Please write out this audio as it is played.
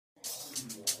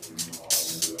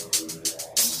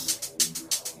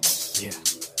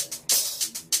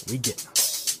We getting them.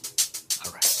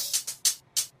 All right.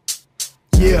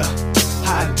 Yeah,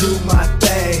 I do my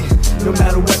thing. No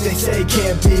matter what they say,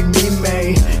 can't be me,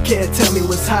 man. Can't tell me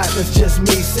what's hot, that's just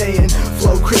me saying.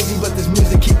 Flow crazy, but this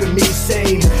music keeping me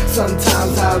sane.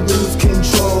 Sometimes I lose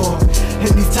control, and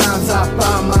these times I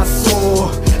find my soul.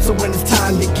 So when it's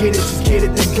time to get it, just get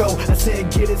it, then go. I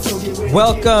said get it, so get with it.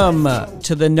 Welcome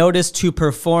to the Notice to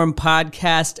Perform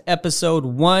podcast, episode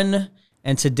 1.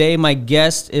 And today my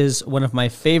guest is one of my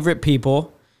favorite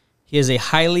people. He is a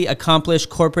highly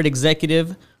accomplished corporate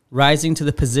executive, rising to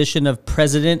the position of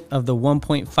president of the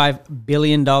 $1.5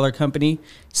 billion company,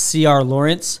 C.R.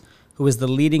 Laurence, who is the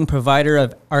leading provider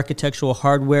of architectural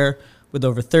hardware with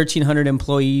over 1,300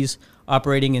 employees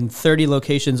operating in 30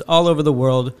 locations all over the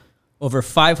world, over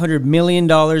 $500 million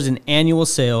in annual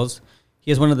sales. He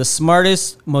is one of the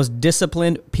smartest, most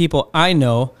disciplined people I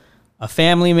know, a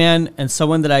family man, and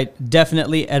someone that I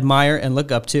definitely admire and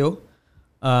look up to.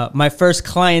 My first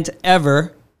client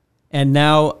ever, and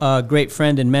now a great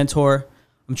friend and mentor.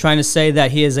 I'm trying to say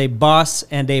that he is a boss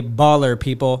and a baller,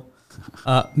 people.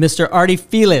 Mr. Arty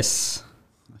Feles.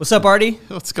 What's up, Arty?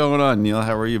 What's going on, Neil?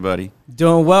 How are you, buddy?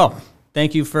 Doing well.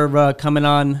 Thank you for coming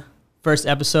on first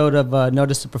episode of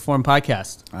Notice to Perform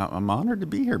podcast. I'm honored to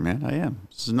be here, man. I am.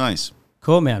 This is nice.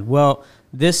 Cool, man. Well,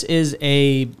 this is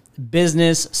a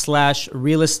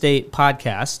business/real estate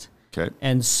podcast. Okay.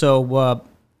 And so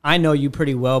I know you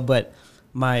pretty well, but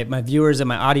my viewers and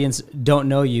my audience don't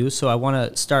know you. So I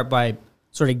want to start by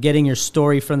sort of getting your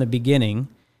story from the beginning,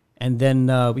 and then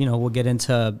we'll get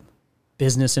into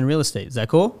business and real estate. Is that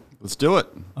cool? Let's do it.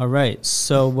 All right.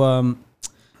 So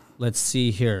let's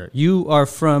see here. You are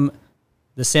from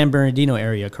the San Bernardino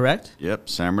area, correct? Yep,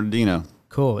 San Bernardino.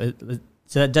 Cool. Is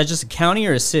that just a county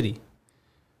or a city?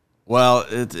 Well,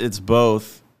 it's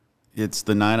both. It's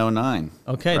the 909.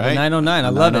 Okay, right? the 909. I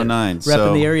love it. 909.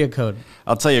 Repping the area code.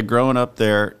 I'll tell you, growing up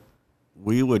there,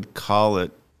 we would call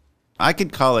it, I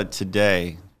could call it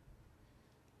today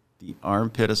the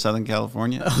armpit of Southern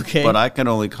California. Okay. But I can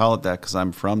only call it that because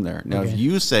I'm from there. Now, Okay. if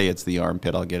you say it's the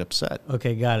armpit, I'll get upset.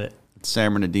 Okay, got it. It's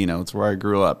San Bernardino. It's where I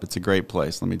grew up. It's a great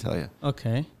place, let me tell you.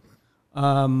 Okay.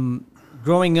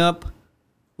 Growing up,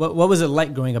 what was it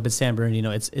like growing up in San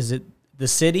Bernardino? Is it the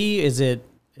city? Is it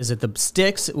the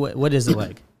sticks? What is it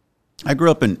like? I grew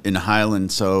up in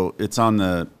Highland, so it's on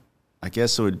the, I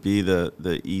guess it would be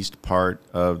the east part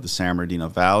of the San Bernardino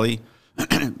Valley.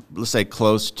 Let's say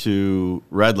close to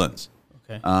Redlands.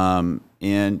 Okay. And,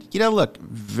 look,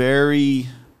 very,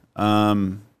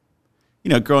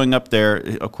 growing up there,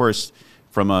 of course,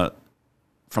 from a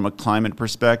climate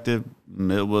perspective,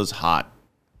 it was hot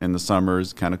in the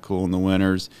summers, kind of cool in the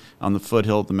winters, on the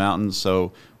foothill of the mountains,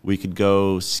 so we could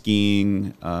go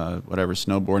skiing,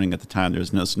 snowboarding. At the time, there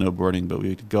was no snowboarding, but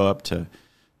we could go up to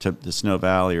the Snow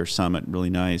Valley or Summit, really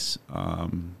nice.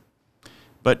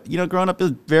 But, growing up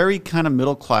is very kind of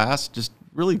middle class, just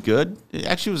really good. It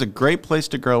actually was a great place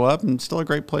to grow up and still a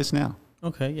great place now.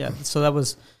 Okay, yeah. So that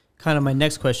was kind of my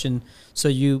next question. So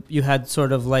you had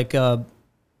sort of like a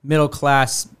middle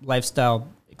class lifestyle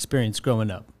experience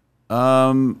growing up.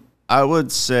 I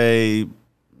would say,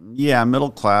 yeah,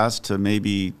 middle class to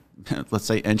maybe, let's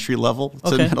say, entry level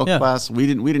to middle class. We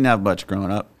didn't have much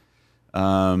growing up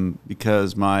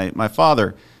because my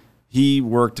father, he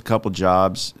worked a couple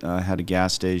jobs, had a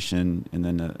gas station, and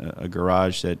then a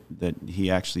garage that he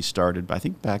actually started, I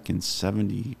think back in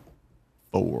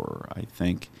 74, I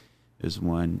think, is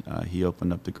when he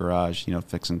opened up the garage,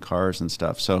 fixing cars and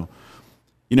stuff. So,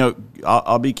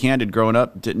 I'll be candid, growing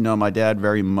up, didn't know my dad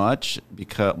very much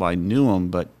because, I knew him,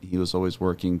 but he was always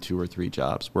working 2 or 3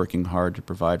 jobs, working hard to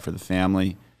provide for the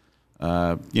family.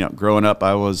 Growing up,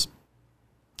 I was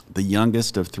the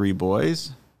youngest of 3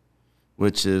 boys,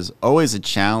 which is always a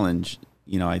challenge,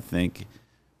 I think,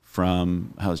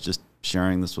 I was just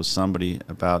sharing this with somebody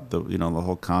about the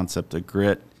whole concept of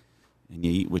grit, and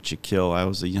you eat what you kill. I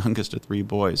was the youngest of 3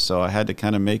 boys, so I had to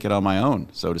kind of make it on my own,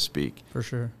 so to speak. For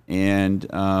sure. And,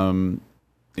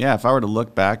 if I were to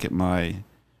look back at my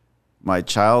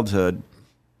childhood,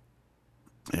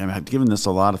 and I've given this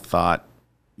a lot of thought,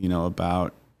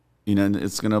 about, and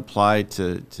it's going to apply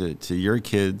to your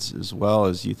kids as well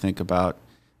as you think about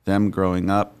them growing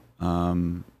up.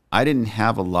 I didn't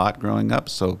have a lot growing up,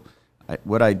 so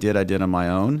what I did on my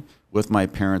own with my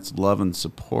parents' love and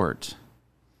support.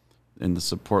 And the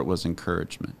support was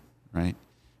encouragement, right?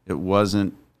 It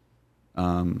wasn't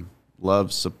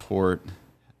love, support.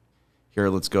 Here,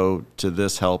 let's go to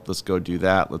this help. Let's go do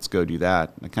that. Let's go do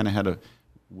that. I kind of had to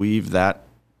weave that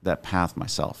path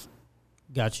myself.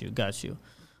 Got you.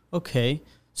 Okay.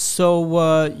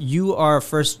 So you are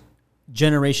first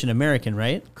generation American,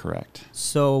 right? Correct.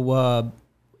 So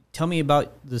tell me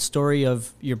about the story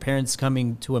of your parents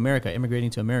coming to America, immigrating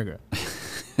to America.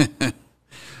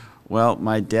 Well,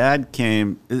 my dad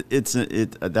came.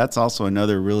 That's also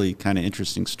another really kind of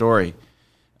interesting story.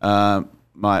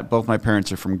 Both my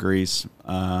parents are from Greece.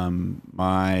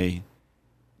 My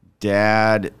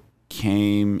dad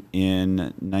came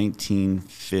in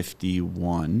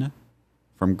 1951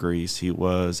 from Greece. He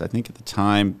was, I think at the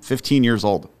time, 15 years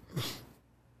old.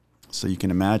 So you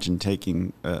can imagine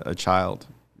taking a child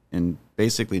and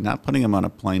basically not putting him on a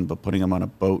plane, but putting him on a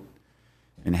boat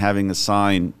and having a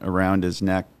sign around his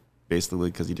neck,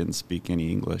 basically because he didn't speak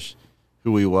any English,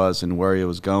 who he was and where he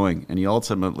was going. And he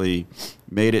ultimately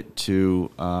made it to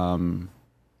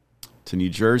New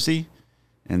Jersey,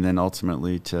 and then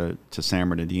ultimately to San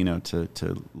Bernardino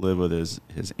to live with his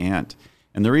aunt.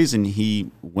 And the reason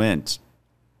he went,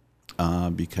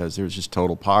 because there was just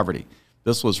total poverty.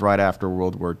 This was right after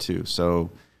World War II. So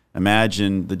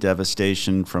imagine the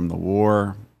devastation from the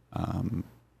war, a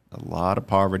lot of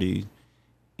poverty,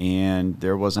 and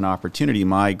there was an opportunity.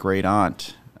 My great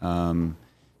aunt,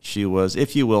 she was,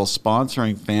 if you will,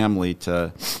 sponsoring family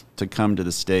to come to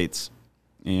the States.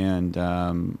 And,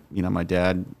 my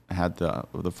dad had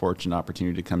the fortunate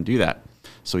opportunity to come do that.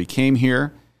 So he came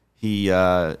here,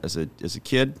 as a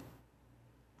kid,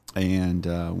 and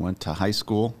went to high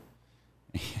school.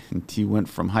 And he went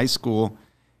from high school,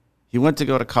 he went to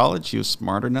go to college. He was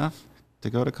smart enough to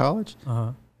go to college.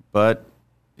 Uh-huh. But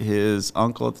his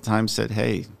uncle at the time said,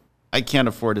 hey, I can't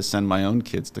afford to send my own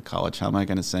kids to college. How am I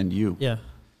going to send you? Yeah.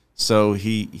 So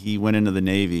he went into the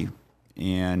Navy,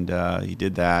 and he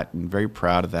did that, and very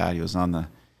proud of that. He was on the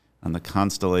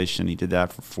Constellation. He did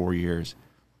that for 4 years.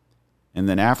 And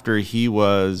then after he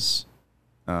was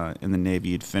in the Navy,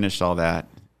 he'd finished all that,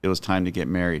 it was time to get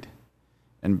married.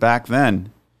 And back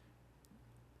then,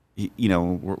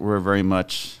 we're very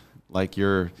much like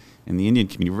you're in the Indian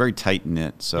community. We're very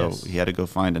tight-knit, so yes. He had to go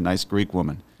find a nice Greek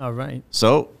woman. All right.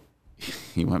 So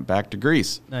he went back to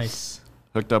Greece. Nice.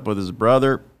 Hooked up with his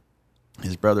brother.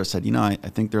 His brother said, I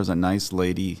think there's a nice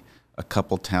lady a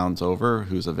couple towns over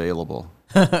who's available.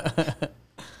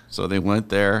 So they went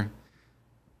there.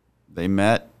 They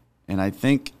met, and I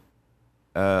think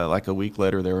like a week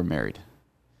later they were married.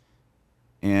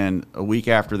 And a week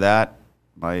after that,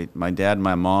 my dad and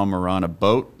my mom were on a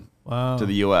boat to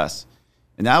the U.S.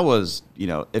 And that was,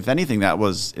 if anything, that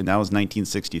was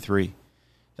 1963.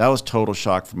 That was total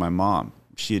shock for my mom.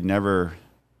 She had never,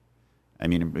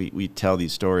 we tell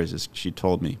these stories, as she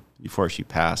told me before she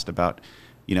passed, about,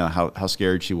 how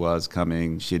scared she was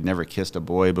coming. She had never kissed a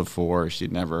boy before.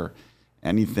 She'd never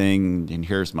anything. And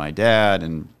here's my dad,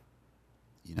 and,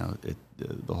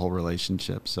 the whole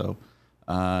relationship. So,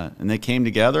 and they came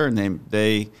together, and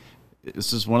they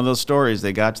this is one of those stories.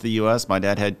 They got to the U.S. My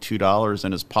dad had $2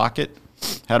 in his pocket,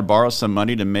 had to borrow some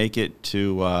money to make it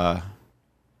to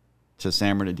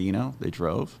San Bernardino. They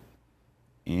drove.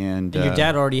 And your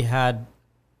dad already had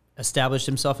established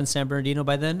himself in San Bernardino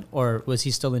by then, or was he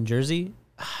still in Jersey?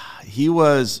 He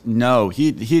was, no.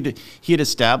 He'd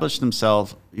established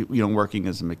himself, working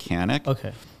as a mechanic.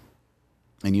 Okay.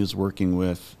 And he was working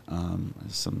with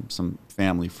some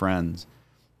family friends,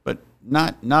 but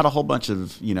not a whole bunch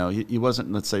of, he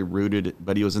wasn't, let's say, rooted,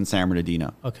 but he was in San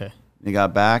Bernardino. Okay. They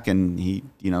got back, and he,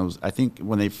 I think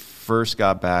when they first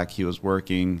got back, he was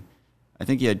working, I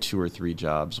think he had 2 or 3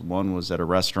 jobs. One was at a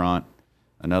restaurant.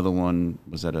 Another one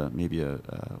was at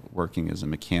working as a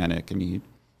mechanic, and he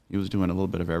was doing a little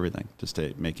bit of everything just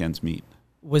to make ends meet.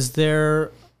 Was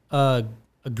there a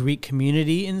Greek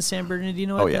community in San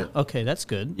Bernardino? Oh yeah. Okay, that's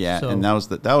good. Yeah, so. And that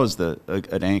was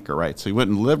an anchor, right? So he went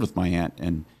and lived with my aunt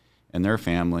and their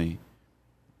family,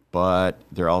 but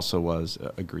there also was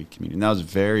a Greek community, and that was a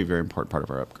very, very important part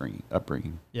of our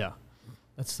upbringing. Yeah,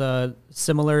 that's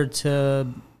similar to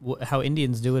how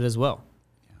Indians do it as well.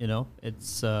 Yeah.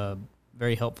 It's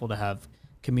very helpful to have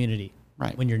community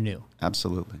when you're new.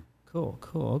 Absolutely. Cool.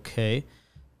 Okay.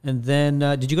 And then,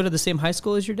 did you go to the same high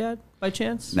school as your dad, by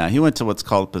chance? No, he went to what's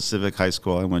called Pacific High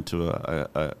School. I went to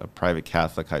a private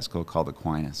Catholic high school called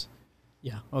Aquinas.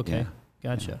 Yeah, okay. Yeah.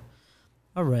 Gotcha. Yeah.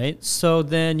 All right. So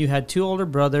then you had 2 older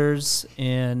brothers,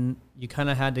 and you kind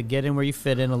of had to get in where you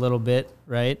fit in a little bit,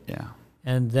 right? Yeah.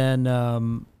 And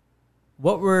then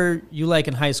what were you like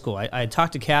in high school? I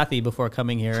talked to Kathy before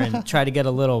coming here and tried to get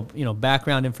a little,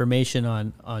 background information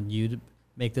on you to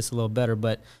make this a little better,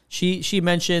 but she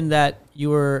mentioned that you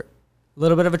were a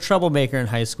little bit of a troublemaker in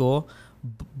high school,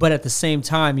 but at the same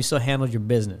time you still handled your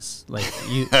business. Like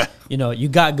you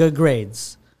got good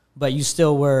grades, but you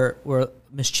still were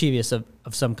mischievous of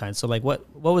some kind. So like what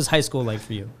was high school like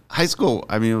for you? High school,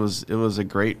 it was a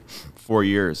great 4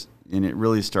 years. And it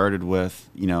really started with,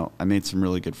 I made some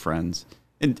really good friends.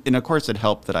 And of course, it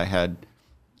helped that I had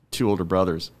 2 older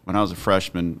brothers. When I was a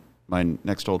freshman, my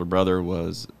next older brother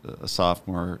was a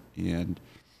sophomore, and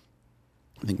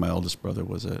I think my oldest brother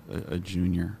was a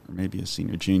junior, or maybe a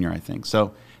junior, I think.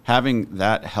 So having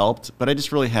that helped, but I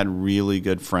just really had really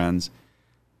good friends.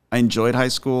 I enjoyed high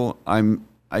school.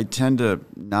 I tend to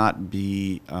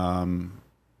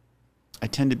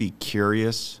be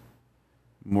curious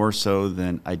more so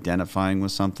than identifying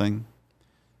with something.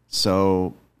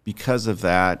 So because of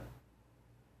that,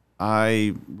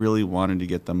 I really wanted to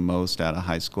get the most out of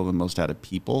high school, the most out of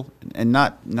people. And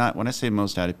not when I say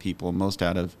most out of people, most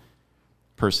out of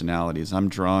personalities. I'm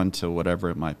drawn to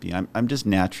whatever it might be. I'm just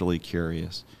naturally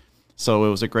curious. So it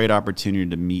was a great opportunity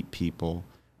to meet people,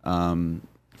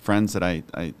 friends that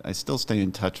I still stay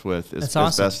in touch with as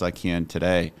best as I can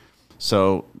today.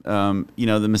 So,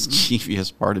 the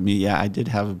mischievous part of me, I did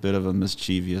have a bit of a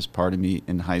mischievous part of me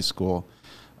in high school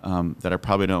that I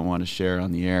probably don't want to share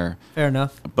on the air. Fair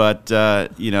enough. But,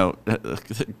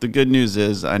 the good news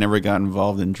is I never got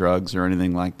involved in drugs or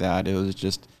anything like that. It was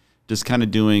just kind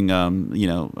of doing,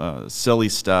 silly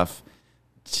stuff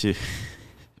to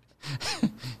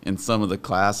in some of the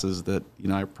classes that,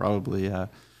 I probably,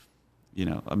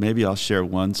 maybe I'll share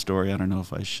one story. I don't know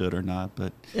if I should or not,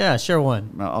 but yeah, share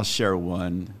one. I'll share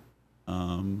one.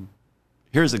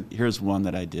 Here's one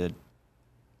that I did,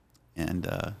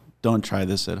 and don't try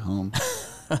this at home.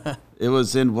 It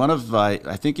was in one of I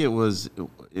think it was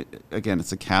again.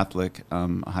 It's a Catholic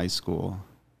high school.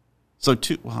 So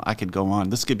I could go on.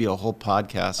 This could be a whole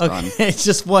podcast. Okay, it's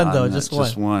just one though. Just one.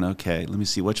 Just one. Okay, let me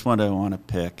see. Which one do I want to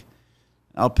pick?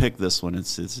 I'll pick this one.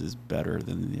 It's better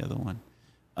than the other one.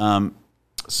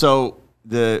 So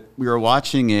we were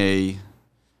watching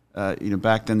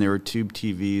back then there were tube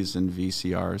TVs and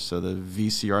VCRs. So the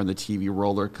VCR and the TV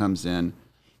roller comes in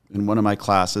one of my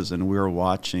classes, and we were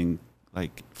watching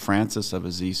like Francis of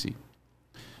Assisi,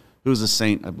 who was a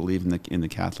saint, I believe, in the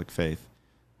Catholic faith.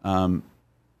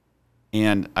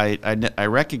 And I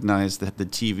recognized that the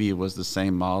TV was the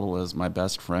same model as my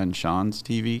best friend Sean's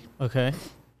TV. Okay.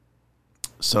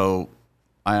 So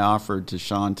I offered to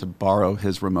Sean to borrow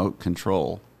his remote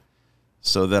control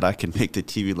so that I could make the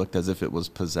TV look as if it was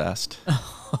possessed.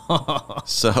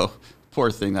 So,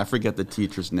 poor thing, I forget the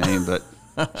teacher's name, but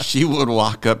she would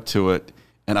walk up to it,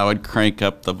 and I would crank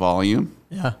up the volume.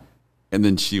 Yeah. And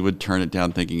then she would turn it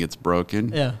down thinking it's broken.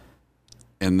 Yeah.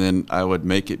 And then I would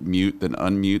make it mute, then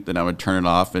unmute, then I would turn it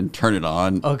off and turn it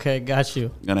on. Okay, got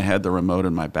you. And I had the remote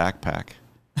in my backpack.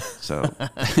 So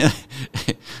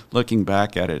looking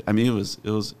back at it, I mean, it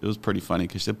was pretty funny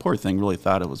because the poor thing really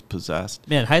thought it was possessed.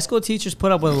 Man, high school teachers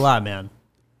put up with a lot, man.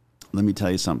 Let me tell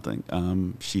you something.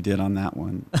 She did on that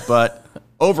one. But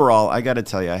overall, I got to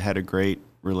tell you, I had a great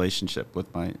relationship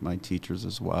with my teachers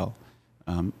as well.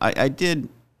 I'm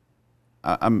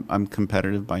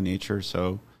competitive by nature,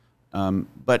 so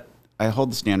but I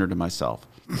hold the standard to myself.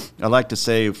 I like to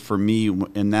say, for me,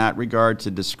 in that regard,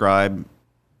 to describe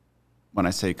when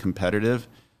I say competitive,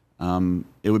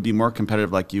 it would be more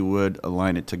competitive like you would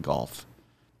align it to golf.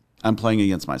 I'm playing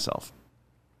against myself.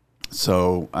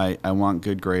 So I want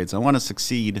good grades. I want to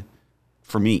succeed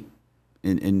for me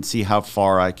and see how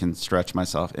far I can stretch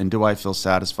myself. And do I feel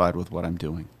satisfied with what I'm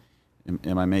doing?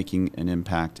 Am I making an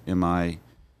impact? Am I,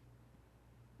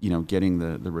 getting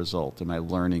the result? Am I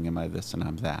learning? Am I this and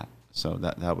I'm that? So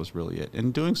that was really it.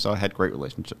 In doing so, I had great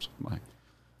relationships with my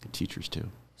teachers too.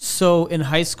 So in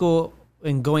high school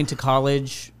and going to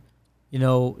college,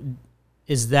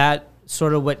 is that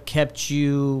sort of what kept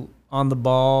you on the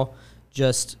ball,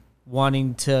 just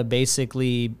wanting to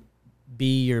basically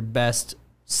be your best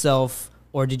self?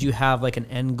 Or did you have like an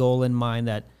end goal in mind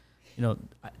that,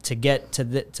 to get to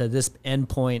this end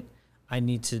point, I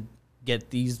need to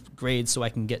get these grades so I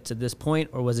can get to this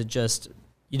point? Or was it just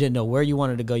you didn't know where you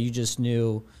wanted to go, you just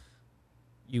knew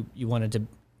you wanted to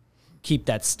keep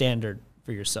that standard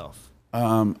for yourself?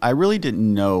 I really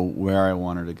didn't know where I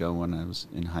wanted to go when I was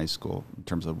in high school in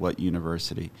terms of what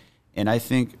university. And I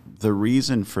think the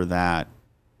reason for that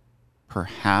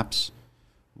perhaps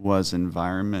was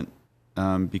environment,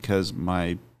 because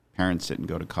my parents didn't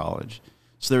go to college.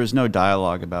 So there was no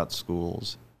dialogue about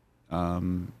schools.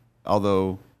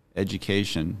 Although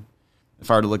education,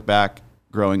 if I were to look back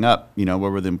growing up, what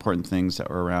were the important things that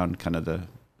were around kind of the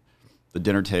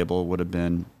dinner table would have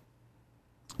been,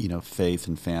 faith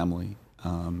and family,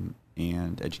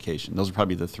 and education. Those are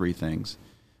probably the three things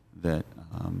that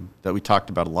we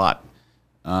talked about a lot.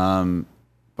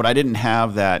 But I didn't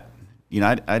have that,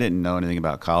 I didn't know anything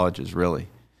about colleges really.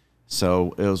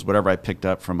 So it was whatever I picked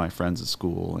up from my friends at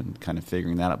school and kind of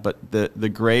figuring that out. But the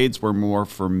grades were more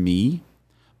for me.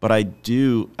 But I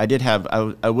do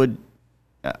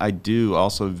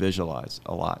also visualize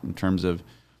a lot in terms of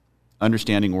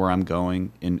understanding where I'm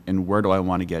going and where do I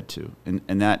want to get to.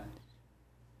 And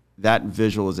that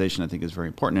visualization I think is very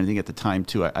important. And I think at the time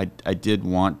too, I did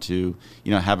want to,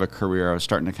 have a career. I was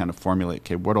starting to kind of formulate,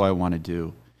 okay, what do I want to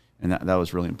do? And that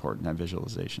was really important, that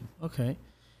visualization. Okay.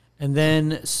 And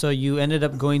then, so you ended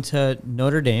up going to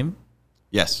Notre Dame.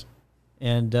 Yes.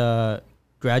 And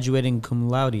graduating cum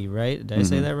laude, right? Did I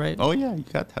say that right? Oh, yeah. You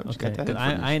got that. Okay. Got that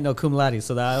I ain't no cum laude,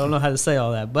 so I don't know how to say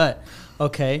all that. But,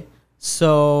 okay.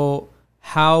 So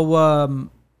how,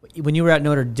 when you were at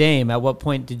Notre Dame, at what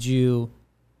point did you,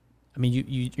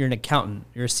 you're an accountant.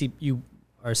 You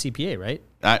are a CPA, right?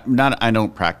 I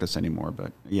don't practice anymore,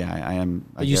 but yeah, I am.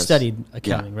 But you studied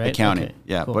accounting, right? Accounting, okay,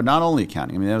 yeah. Cool. But not only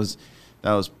accounting. That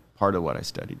was part of what I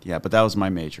studied. Yeah, but that was my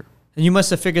major. And you must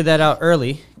have figured that out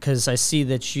early, because I see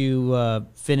that you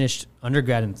finished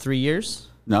undergrad in 3 years.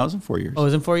 No, it was in 4 years. Oh, it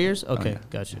was in 4 years? Okay, yeah.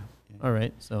 gotcha. Yeah. All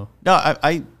right, so. No,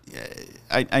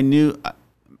 I knew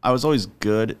I was always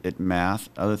good at math.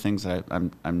 Other things that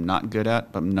I'm not good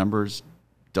at, but numbers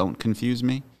don't confuse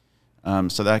me.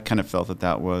 So that kind of felt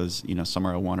that was,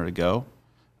 somewhere I wanted to go.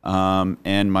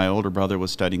 And my older brother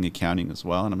was studying accounting as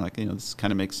well. And I'm like, this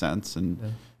kind of makes sense. And,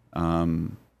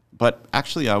 but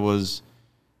actually I was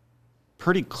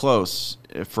pretty close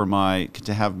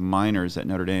to have minors at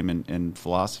Notre Dame in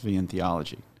philosophy and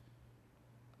theology.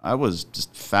 I was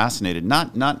just fascinated,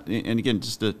 and again,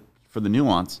 just for the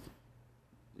nuance,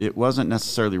 it wasn't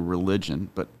necessarily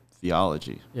religion, but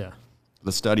theology. Yeah.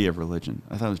 The study of religion.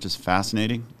 I thought it was just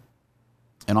fascinating.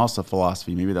 And also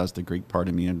philosophy. Maybe that was the Greek part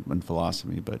of me in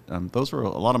philosophy. But those were a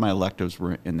lot of my electives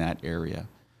were in that area.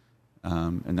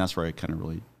 And that's where I kind of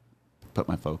really put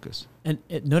my focus. And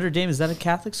at Notre Dame, is that a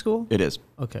Catholic school? It is.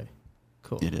 Okay,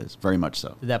 cool. It is, very much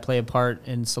so. Did that play a part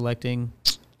in selecting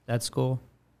that school?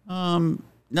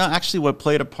 No, actually what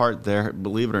played a part there,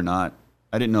 believe it or not,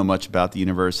 I didn't know much about the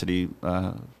university.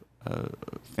 A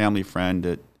family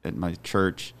friend at my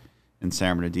church in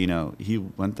San Bernardino, he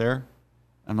went there.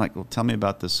 I'm like, well, tell me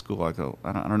about this school. I go,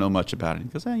 I don't know much about it. He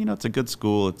goes, it's a good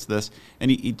school. It's this.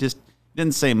 And he just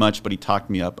didn't say much, but he talked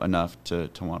me up enough to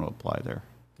want to apply there.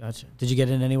 Gotcha. Did you get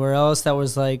in anywhere else that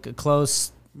was like a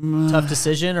close, tough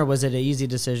decision, or was it an easy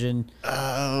decision?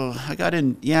 I got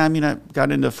in. Yeah, I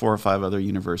got into 4 or 5 other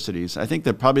universities. I think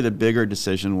that probably the bigger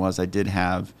decision was I did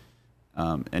have,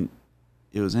 and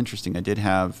it was interesting. I did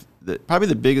have probably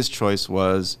the biggest choice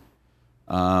was,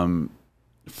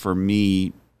 for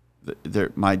me,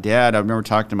 my dad. I remember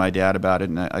talking to my dad about it,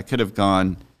 and I could have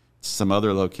gone to some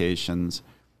other locations.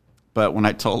 But when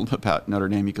I told him about Notre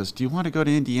Dame, he goes, "Do you want to go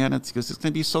to Indiana?" He goes, "It's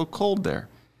going to be so cold there."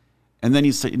 And then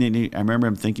he said, I remember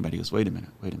him thinking about it. He goes, wait a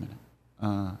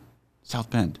minute.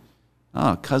 South Bend.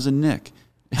 Oh, cousin Nick.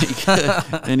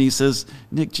 And he says,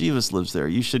 Nick Jeeves lives there.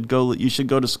 You should go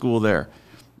to school there.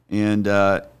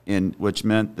 And which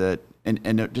meant that,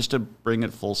 and just to bring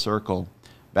it full circle,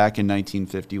 back in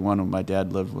 1951 when my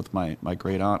dad lived with my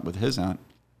great aunt, with his aunt,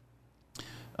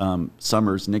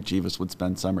 summers, Nick Jeeves would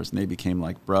spend summers, and they became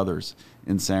like brothers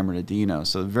in San Bernardino.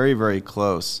 So very, very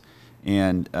close.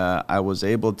 And I was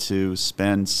able to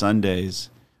spend Sundays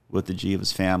with the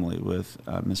Jeeves family, with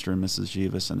Mr. and Mrs.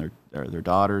 Jeeves and their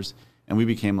daughters, and we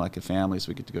became like a family. So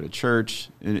we get to go to church.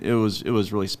 It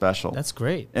was really special. That's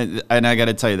great. And I got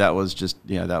to tell you, that was just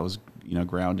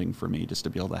grounding for me, just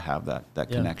to be able to have that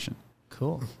connection.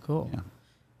 Cool.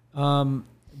 Yeah.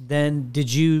 Then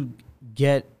did you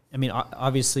get?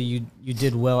 Obviously you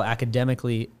did well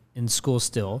academically in school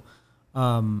still.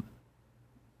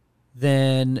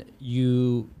 Then did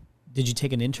you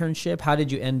take an internship? How did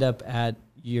you end up at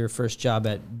your first job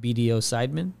at BDO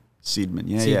Seidman? Seidman,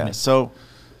 yeah. So,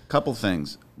 a couple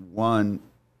things. One,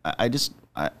 I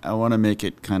want to make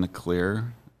it kind of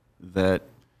clear that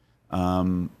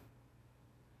I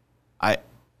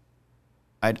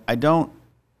don't.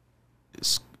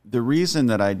 The reason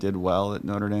that I did well at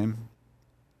Notre Dame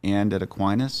and at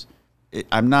Aquinas,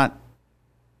 I'm not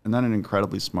an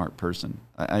incredibly smart person.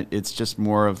 It's just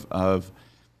more of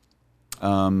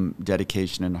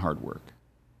dedication and hard work.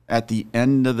 At the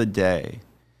end of the day,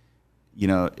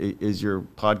 is your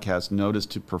podcast Notice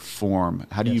to Perform?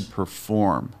 How do you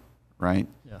perform, right?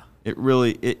 Yeah. It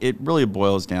really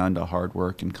boils down to hard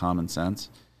work and common sense.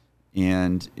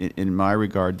 And in my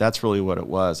regard, that's really what it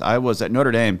was. I was at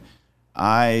Notre Dame.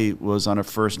 I was on a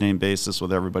first name basis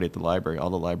with everybody at the library, all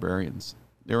the librarians.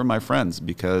 They were my friends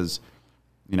because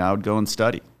I would go and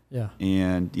study. Yeah.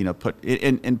 And,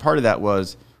 and part of that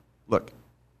was, look,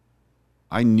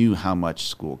 I knew how much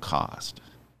school cost.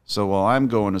 So while I'm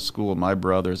going to school, my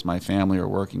brothers, my family are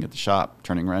working at the shop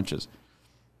turning wrenches.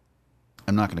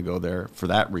 I'm not going to go there for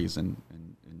that reason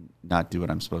and not do what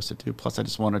I'm supposed to do. Plus, I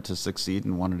just wanted to succeed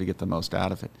and wanted to get the most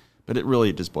out of it. But it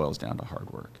really just boils down to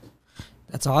hard work.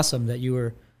 That's awesome that you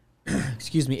were,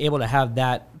 able to have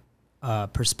that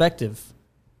perspective,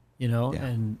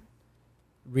 and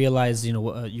realize,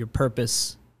 your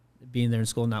purpose being there in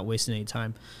school, not wasting any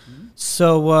time. Mm-hmm.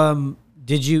 So,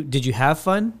 did you have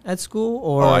fun at school?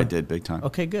 Or? Oh, I did, big time.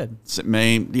 Okay, good.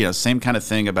 Same kind of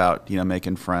thing about,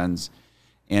 making friends.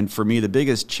 And for me, the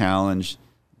biggest challenge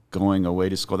going away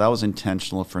to school, that was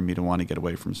intentional for me to want to get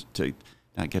away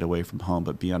not get away from home,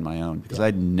 but be on my own. Because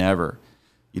I'd never,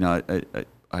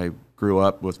 I grew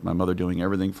up with my mother doing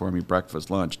everything for me, breakfast,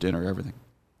 lunch, dinner, everything,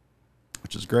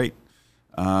 which is great.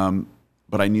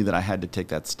 But I knew that I had to take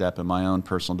that step in my own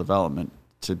personal development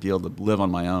to be able to live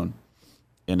on my own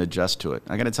and adjust to it.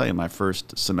 I got to tell you, my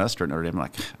first semester at Notre Dame, I'm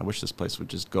like, I wish this place would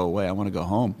just go away. I want to go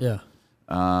home. Yeah.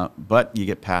 But you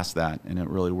get past that, and it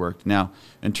really worked. Now,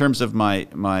 in terms of my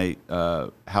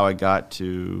how I got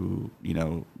to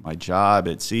my job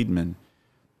at Seidman,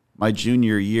 my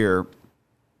junior year,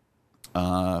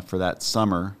 for that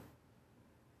summer,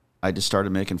 I just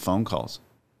started making phone calls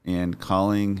and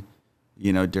calling,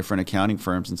 different accounting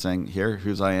firms and saying,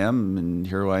 here's I am, and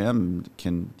here I am.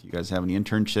 Do you guys have any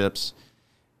internships?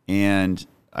 And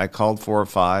I called 4 or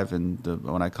 5, and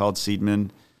when I called Seidman,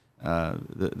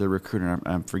 the recruiter,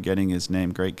 I'm forgetting his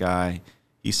name, great guy,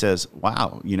 he says,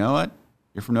 wow, you know what?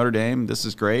 You're from Notre Dame. This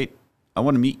is great. I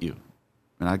want to meet you.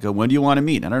 And I go, when do you want to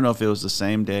meet? I don't know if it was the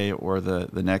same day or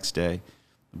the next day,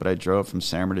 but I drove from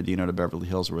San Bernardino to Beverly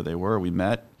Hills where they were. We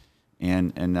met,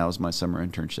 and that was my summer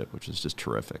internship, which was just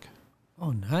terrific.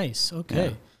 Oh, nice.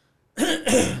 Okay.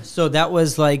 Yeah. So that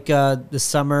was like the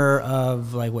summer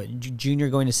of junior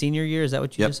going to senior year? Is that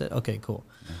what you just said? Okay, cool.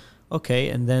 Yeah. Okay,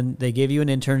 and then they gave you an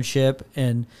internship,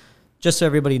 and just so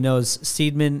everybody knows,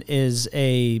 Seidman is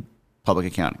a public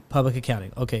accounting.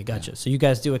 Okay, gotcha. Yeah. So you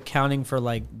guys do accounting for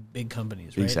big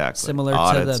companies, right? Exactly. Similar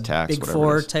Audits, to the tax, Big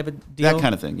Four type of deal? That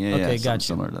kind of thing. Yeah, okay, gotcha.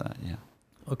 Similar to that, yeah.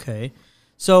 Okay.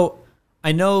 So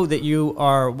I know that you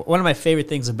are, one of my favorite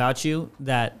things about you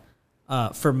that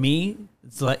for me,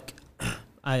 it's like,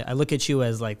 I look at you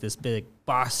as like this big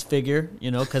boss figure,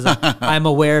 because I'm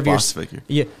aware of boss figure.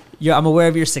 I'm aware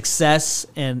of your success,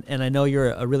 and I know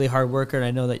you're a really hard worker, and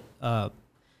I know that,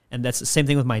 and that's the same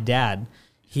thing with my dad.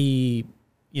 He,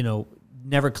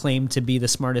 never claimed to be the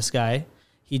smartest guy.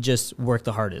 He just worked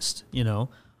the hardest,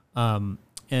 And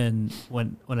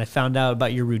when I found out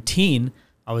about your routine,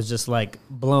 I was just like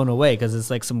blown away because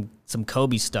it's like some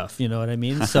Kobe stuff, you know what I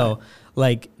mean? So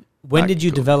when did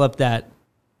you develop that?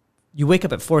 You wake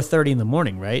up at 4:30 in the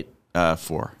morning, right?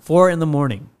 4. 4 in the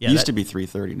morning. Yeah, it used to be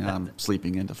 3:30. Now I'm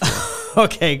sleeping into 4.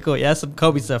 Okay, cool. Yeah, that's some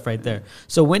Kobe stuff right there.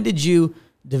 So when did you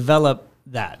develop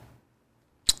that?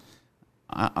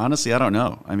 Honestly, I don't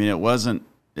know. I mean, it wasn't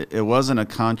a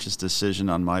conscious decision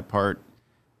on my part.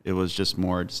 It was just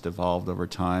evolved over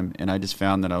time, and I just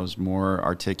found that I was more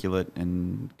articulate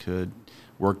and could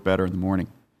work better in the morning.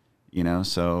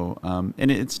 So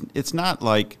and it's not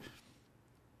like.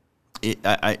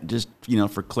 I just,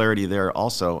 for clarity there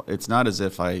also, it's not as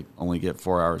if I only get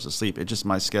 4 hours of sleep. It's just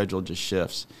my schedule just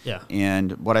shifts. Yeah.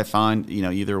 And what I find,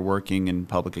 either working in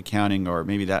public accounting or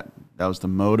maybe that was the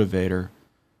motivator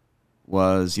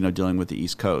was, dealing with the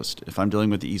East Coast. If I'm dealing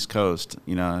with the East Coast,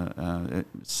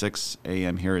 6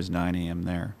 a.m. here is 9 a.m.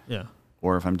 there. Yeah.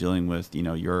 Or if I'm dealing with,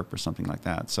 Europe or something like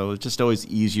that. So it's just always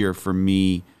easier for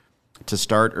me to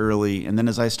start early. And then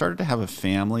as I started to have a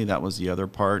family, that was the other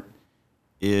part.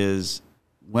 Is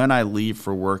when I leave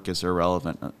for work is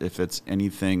irrelevant if it's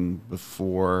anything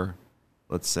before,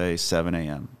 let's say, 7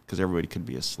 a.m., because everybody could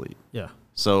be asleep. Yeah.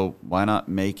 So why not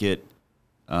make it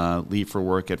leave for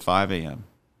work at 5 a.m.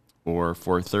 or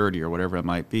 4:30 or whatever it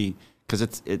might be,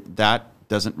 because that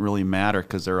doesn't really matter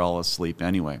because they're all asleep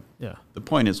anyway. Yeah. The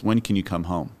point is, when can you come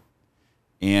home?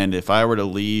 And if I were to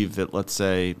leave at, let's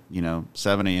say,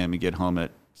 7 a.m. and get home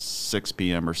at 6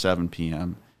 p.m. or 7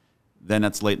 p.m., then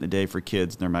that's late in the day for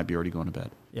kids, and they might be already going to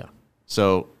bed. Yeah.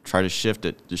 So try to shift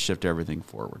everything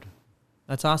forward.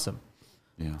 That's awesome.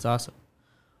 Yeah. That's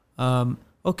awesome.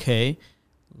 Okay.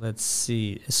 Let's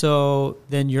see. So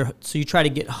then you try to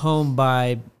get home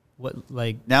by what,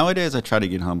 like? Nowadays, I try to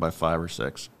get home by 5 or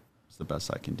 6. It's the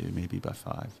best I can do, maybe by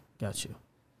 5. Got you.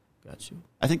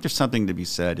 I think there's something to be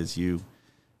said as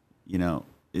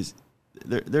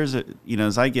there's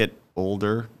as I get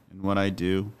older in what I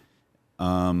do,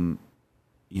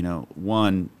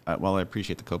 while I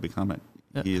appreciate the Kobe comment,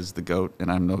 he is the GOAT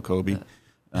and I'm no Kobe.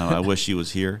 I wish he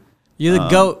was here. You're the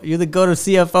GOAT. You're the GOAT of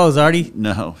CFOs, Arty.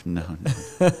 No. No,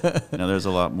 there's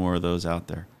a lot more of those out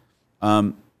there.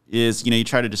 You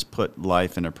try to just put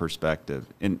life in a perspective.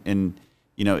 And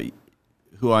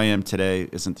who I am today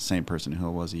isn't the same person who I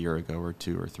was a year ago or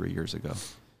 2 or 3 years ago.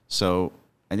 So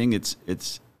I think it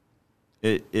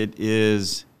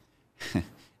is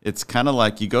it's kind of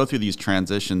like you go through these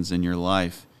transitions in your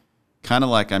life, kind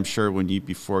of like I'm sure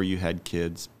before you had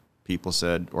kids, people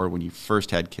said, or when you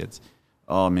first had kids,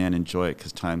 oh man, enjoy it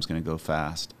because time's going to go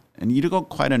fast. And you don't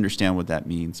quite understand what that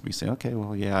means. We say, okay,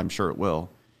 well, yeah, I'm sure it will,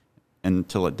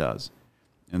 until it does.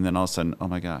 And then all of a sudden, oh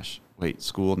my gosh, wait,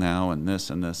 school now and this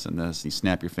and this and this. You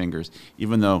snap your fingers,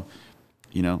 even though,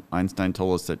 Einstein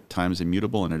told us that time is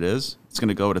immutable, and it is. It's going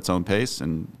to go at its own pace,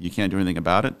 and you can't do anything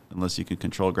about it unless you can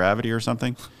control gravity or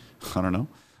something. I don't know.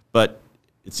 But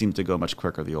it seems to go much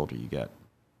quicker the older you get.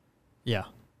 Yeah.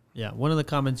 Yeah. One of the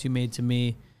comments you made to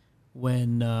me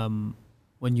when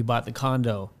you bought the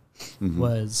condo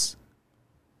was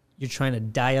you're trying to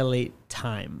dilate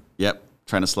time. Yep.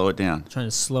 Trying to slow it down. Trying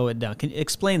to slow it down. Can you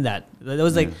explain that? That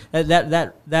was like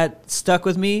that stuck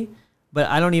with me, but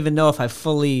I don't even know if I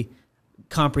fully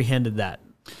comprehended that.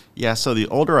 Yeah. So the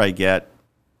older I get,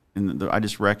 and I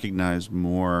just recognize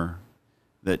more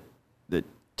that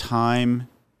time,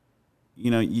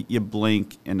 you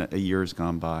blink and a year's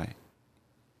gone by,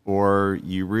 or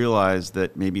you realize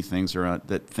that maybe things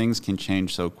can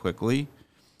change so quickly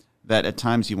that at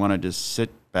times you want to just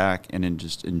sit back and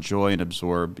just enjoy and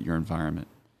absorb your environment,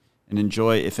 and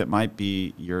enjoy, if it might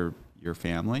be your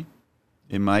family,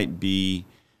 it might be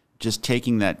just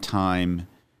taking that time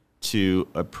to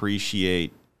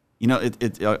appreciate.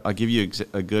 I'll give you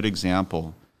a good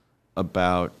example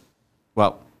about.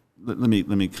 Well, let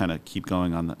me kind of keep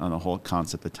going on the whole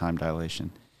concept of time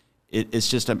dilation. It's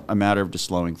just a matter of just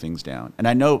slowing things down. And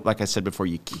I know, like I said before,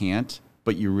 you can't,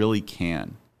 but you really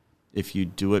can if you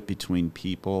do it between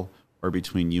people or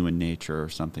between you and nature or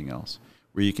something else,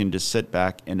 where you can just sit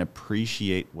back and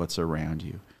appreciate what's around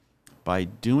you. By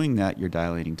doing that, you're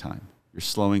dilating time. You're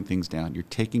slowing things down. You're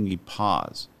taking a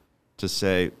pause to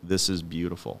say, this is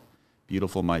beautiful.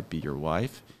 Beautiful might be your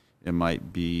wife. It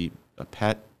might be a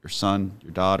pet, your son,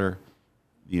 your daughter,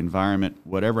 the environment,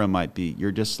 whatever it might be.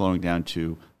 You're just slowing down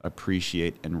to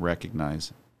appreciate and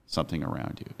recognize something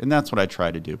around you. And that's what I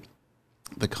try to do.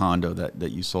 The condo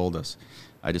that you sold us,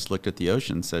 I just looked at the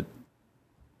ocean and said,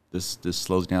 this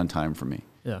slows down time for me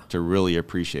to really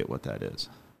appreciate what that is.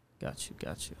 Got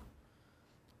you.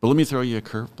 But let me throw you a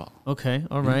curveball. Okay,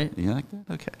 all right. You like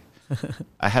that? Okay.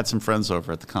 I had some friends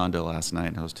over at the condo last night,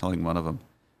 and I was telling one of them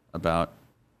about,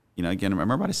 again,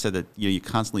 remember I said that you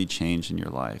constantly change in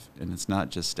your life, and it's not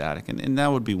just static. And that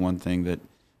would be one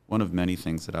of many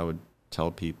things that I would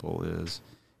tell people is,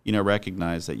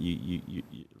 recognize that you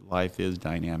life is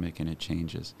dynamic and it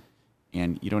changes.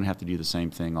 And you don't have to do the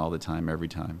same thing all the time, every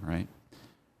time, right?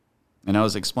 And I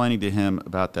was explaining to him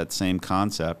about that same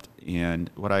concept, and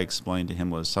what I explained to him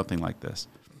was something like this.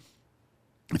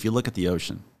 If you look at the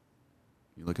ocean,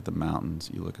 you look at the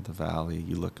mountains, you look at the valley,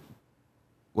 you look,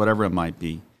 whatever it might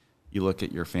be, you look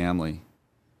at your family,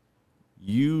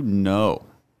 in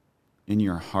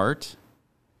your heart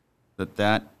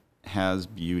that has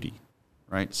beauty,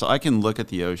 right? So I can look at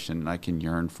the ocean and I can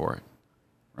yearn for it,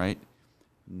 right?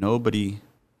 Nobody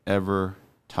ever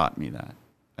taught me that.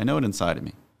 I know it inside of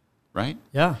me, right?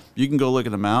 Yeah. You can go look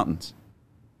at the mountains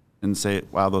and say,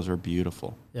 wow, those are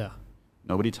beautiful. Yeah.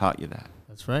 Nobody taught you that.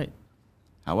 That's right.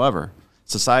 However,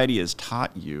 society has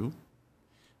taught you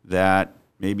that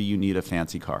maybe you need a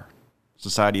fancy car.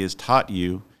 Society has taught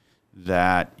you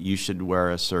that you should wear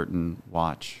a certain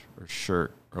watch or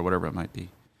shirt or whatever it might be.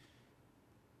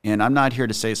 And I'm not here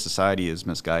to say society is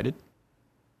misguided.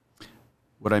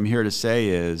 What I'm here to say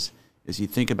is you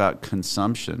think about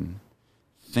consumption,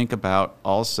 think about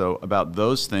also about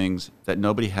those things that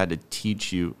nobody had to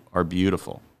teach you are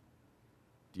beautiful.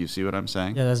 Do you see what I'm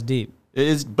saying? Yeah, that's deep. It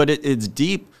is, but it's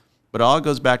deep, but it all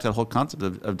goes back to the whole concept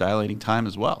of dilating time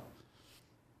as well.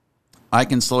 I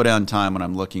can slow down time when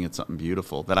I'm looking at something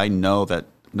beautiful that I know that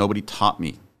nobody taught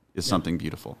me is something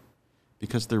beautiful.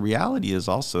 Because the reality is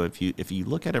also, if you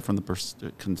look at it from the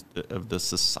perspective of the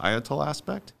societal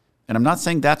aspect, and I'm not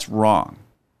saying that's wrong.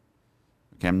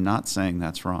 Okay, I'm not saying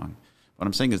that's wrong. What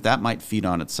I'm saying is that might feed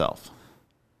on itself,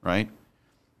 right?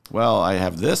 Well, I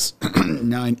have this,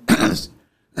 now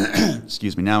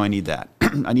excuse me, now I need that.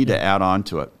 I need to add on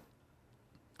to it.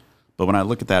 But when I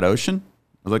look at that ocean,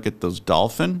 I look at those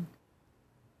dolphin,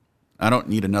 I don't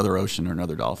need another ocean or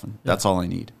another dolphin. That's all I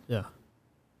need. Yeah.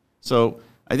 So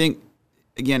I think,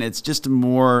 again, it's just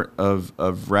more of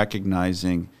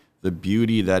recognizing the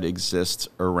beauty that exists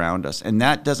around us. And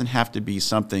that doesn't have to be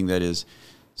something that is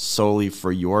solely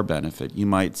for your benefit. You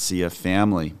might see a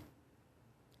family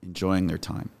enjoying their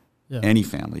time. Yeah. Any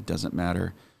family, doesn't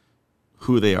matter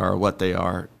who they are, what they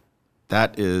are.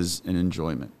 That is an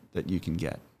enjoyment that you can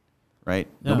get, right?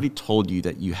 Yeah. Nobody told you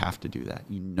that you have to do that.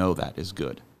 You know that is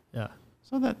good. Yeah.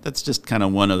 So that's just kind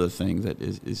of one of the things that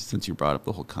is since you brought up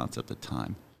the whole concept of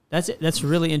time. That's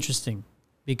really interesting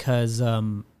because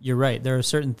you're right. There are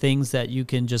certain things that you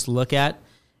can just look at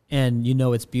and you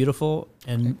know it's beautiful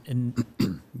and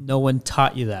no one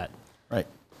taught you that. Right.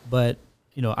 But,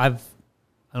 I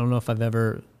don't know if I've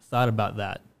ever thought about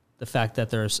that. The fact that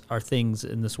there are things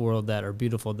in this world that are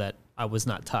beautiful that I was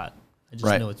not taught. I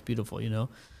just know it's beautiful,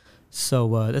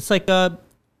 So that's like a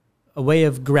way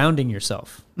of grounding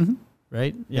yourself,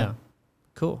 right? Yeah.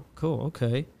 Cool.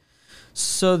 Okay.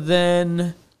 So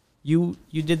then you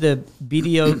did the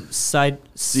BDO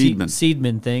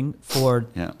Seidman thing for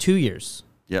 2 years.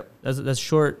 Yep. That's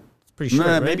short. It's pretty short,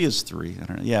 right? Maybe it's 3. I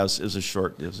don't know. Yeah, it was a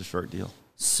short deal.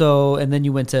 So, and then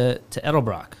you went to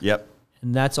Edelbrock. Yep.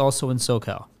 And that's also in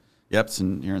SoCal. Yep, it's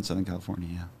here in Southern California,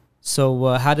 yeah.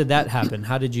 So how did that happen?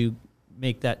 How did you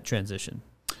make that transition?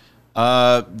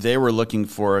 They were looking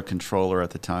for a controller at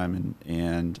the time,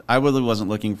 and I really wasn't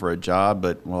looking for a job,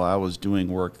 but while I was doing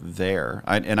work there,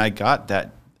 I got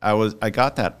that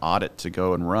audit to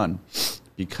go and run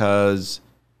because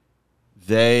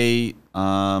they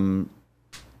knew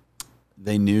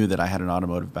that I had an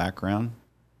automotive background,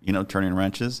 turning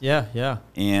wrenches. Yeah.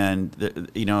 And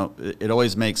it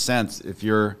always makes sense if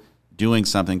you're doing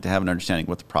something to have an understanding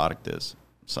what the product is.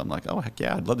 So I'm like, oh heck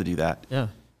yeah, I'd love to do that. Yeah.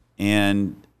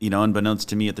 And unbeknownst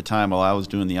to me at the time, while I was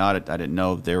doing the audit, I didn't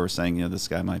know they were saying, this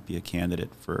guy might be a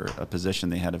candidate for a position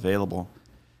they had available.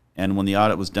 And when the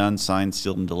audit was done, signed,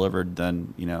 sealed, and delivered,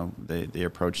 then, they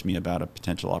approached me about a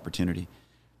potential opportunity.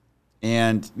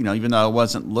 And, even though I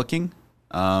wasn't looking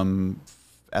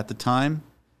at the time,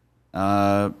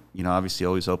 obviously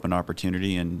always open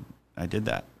opportunity, and I did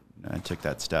that. I took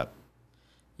that step.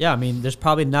 Yeah, I mean, there's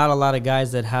probably not a lot of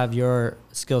guys that have your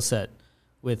skill set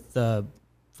with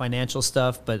financial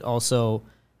stuff, but also,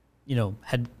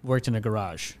 had worked in a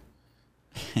garage.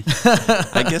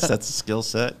 I guess that's a skill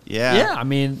set. Yeah. Yeah, I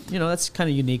mean, that's kind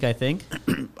of unique, I think.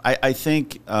 I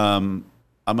think I'm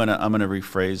gonna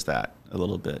rephrase that a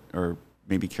little bit, or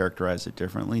maybe characterize it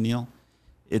differently, Neil.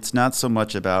 It's not so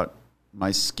much about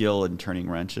my skill in turning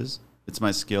wrenches. It's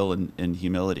my skill in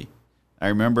humility. I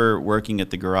remember working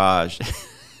at the garage.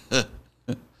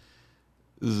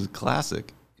 This is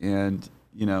classic. And,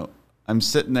 I'm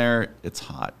sitting there. It's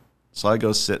hot. So I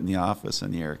go sit in the office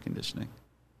in the air conditioning.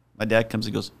 My dad comes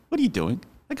and goes, "What are you doing?"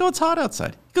 I go, "It's hot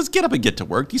outside." He goes, "Get up and get to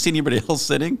work. Do you see anybody else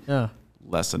sitting?" Yeah.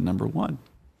 Lesson number 1.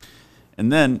 And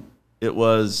then it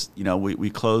was, we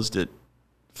closed at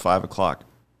 5 o'clock.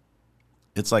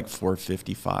 It's like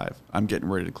 4:55. I'm getting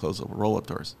ready to close the roll-up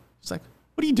doors. He's like,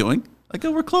 "What are you doing?" I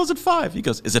go, "We're closed at 5. He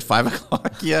goes, "Is it 5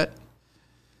 o'clock yet?"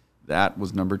 That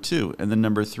was number 2. And then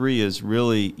number 3 is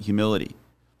really humility.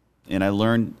 And I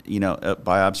learned,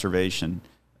 by observation,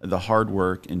 the hard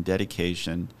work and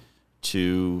dedication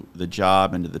to the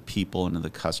job and to the people and to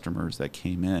the customers that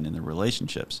came in and the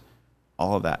relationships,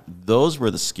 all of that. Those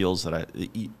were the skills that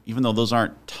even though those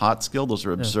aren't taught skills, those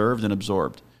are observed and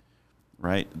absorbed,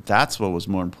 right? That's what was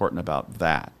more important about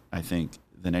that, I think,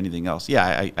 than anything else.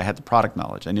 Yeah, I had the product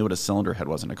knowledge. I knew what a cylinder head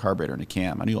was and a carburetor and a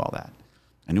cam. I knew all that.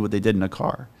 I knew what they did in a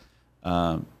car.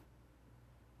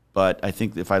 But I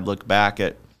think if I look back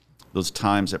at those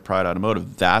times at Pride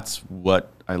Automotive, that's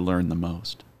what I learned the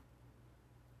most.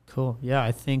 Cool. Yeah,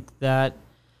 I think that,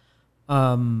 what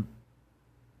am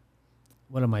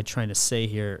I trying to say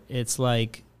here? It's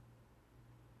like,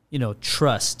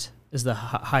 trust is the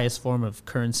highest form of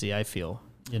currency, I feel,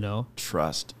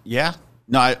 Trust. Yeah.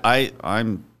 No,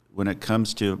 I'm when it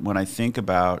comes to, when I think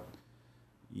about,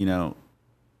 I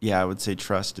would say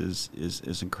trust is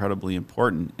incredibly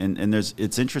important. And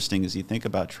it's interesting as you think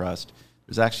about trust,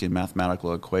 there's actually a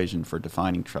mathematical equation for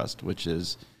defining trust, which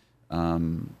is,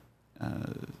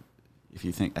 if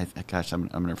you think, I'm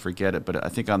going to forget it, but I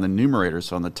think on the numerator,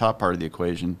 so on the top part of the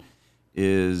equation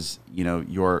is,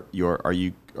 are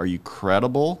you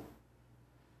credible?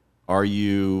 Are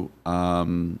you,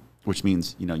 which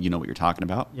means, you know what you're talking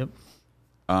about. Yep.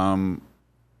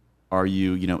 Are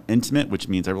you, intimate, which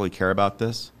means I really care about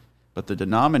this. But the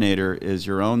denominator is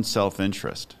your own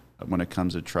self-interest when it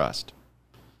comes to trust.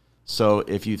 So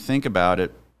if you think about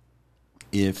it,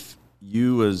 if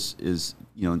you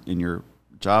in your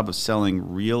job of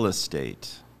selling real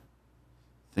estate,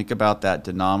 think about that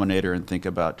denominator and think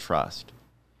about trust.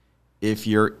 If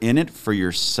you're in it for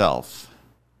yourself,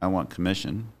 I want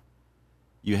commission.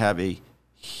 you have a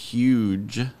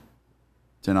huge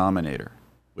denominator,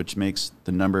 which makes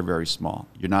the number very small.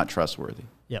 You're not trustworthy.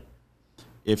 Yep.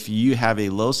 If you have a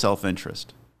low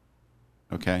self-interest,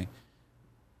 okay,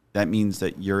 that means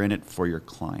that you're in it for your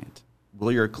client.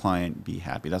 Will your client be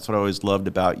happy? That's what I always loved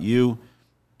about you.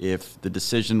 If the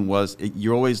decision was,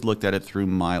 you always looked at it through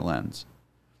my lens.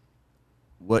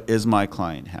 What is my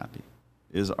client happy?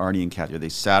 Is Arty and Kathy, are they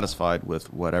satisfied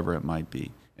with whatever it might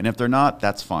be? And if they're not,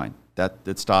 that's fine. That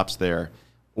it stops there,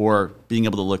 or being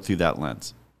able to look through that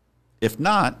lens. If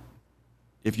not,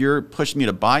 if you're pushing me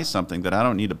to buy something that I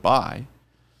don't need to buy,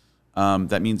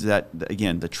 that means that,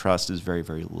 again, the trust is very,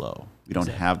 very low. We don't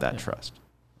have that trust.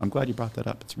 I'm glad you brought that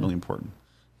up. It's really important.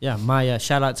 Yeah, my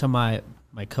shout out to my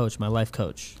coach, my life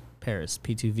coach, Paris,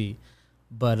 P2V.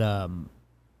 But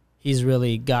he's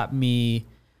really got me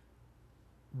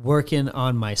working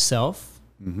on myself,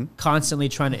 constantly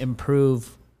trying to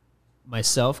improve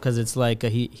myself, because it's like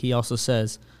he also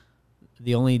says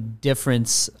the only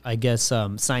difference, I guess,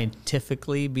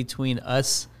 scientifically between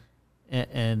us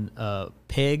and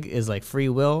pig is like free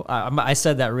will. I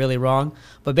said that really wrong,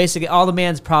 but basically all the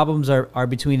man's problems are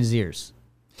between his ears.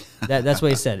 That's what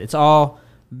he said. It's all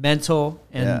mental,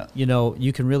 and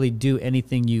you can really do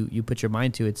anything you put your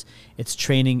mind to. It's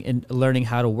training and learning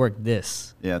how to work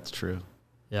this. Yeah, it's true.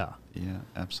 Yeah,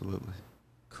 absolutely.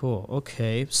 Cool.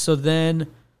 Okay, so then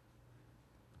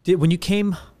when you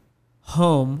came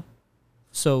home,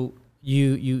 so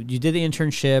you did the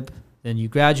internship, then you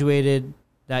graduated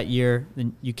that year,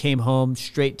 then you came home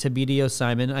straight to BDO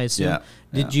Seidman, I assume.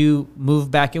 Did you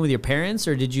move back in with your parents,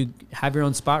 or did you have your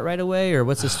own spot right away, or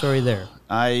what's the story there?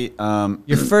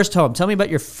 Your first home. Tell me about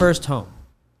your first home.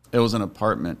 It was an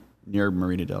apartment near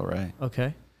Marina Del Rey.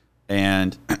 Okay.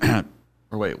 And,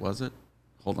 or wait, was it?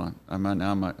 Hold on.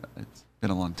 It's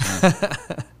been a long time.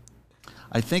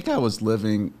 I think I was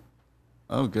living,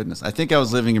 I think I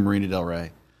was living in Marina Del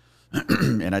Rey.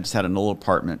 And I just had an old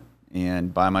apartment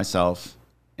and by myself.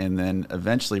 And then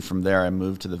eventually from there, I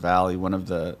moved to the Valley. One of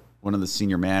the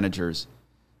senior managers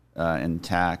in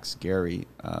tax, Gary,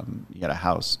 he had a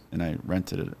house, and I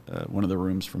rented one of the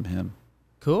rooms from him.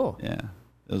 Cool. Yeah,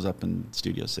 it was up in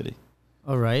Studio City.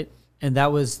 All right, and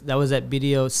that was at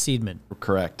BDO Seidman.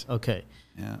 Correct. Okay.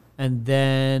 Yeah. And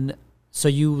then, so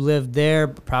you lived there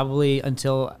probably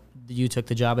until you took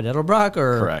the job at Edelbrock,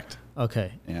 or? Correct.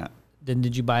 Okay. Yeah. Then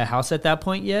did you buy a house at that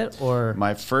point yet, or?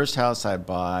 My first house I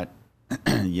bought,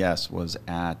 yes, was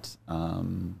at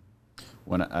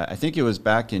when I think it was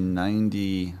back in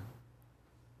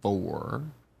 '94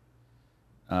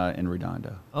 in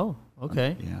Redondo. Oh,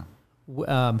 okay. Yeah.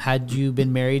 Had you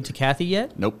been married to Kathy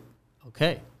yet? Nope.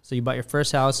 Okay, so you bought your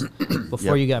first house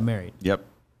before you got married. Yep.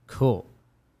 Cool.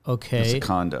 Okay. It's a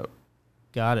condo.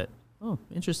 Got it. Oh,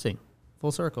 interesting.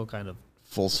 Full circle, kind of.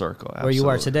 Full circle. Absolutely. Where you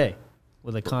are today,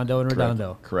 with a condo in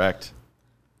Redondo. Correct.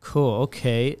 Cool.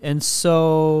 Okay. And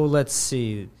so let's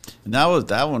see. And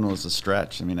that one was a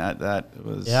stretch. I mean, that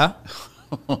was. Yeah.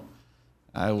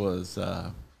 I was.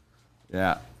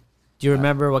 Yeah. Do you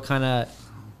remember what kind of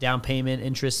down payment,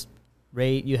 interest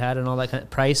rate you had, and all that kind of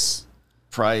price?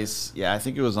 Price. Yeah, I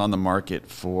think it was on the market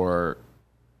for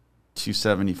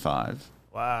 $275.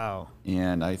 Wow.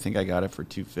 And I think I got it for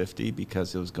 $250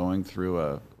 because it was going through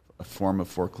a form of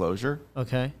foreclosure.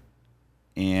 Okay.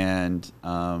 And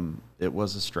it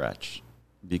was a stretch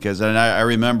because, and I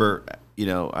remember,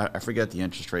 I forget the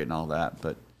interest rate and all that,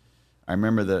 but I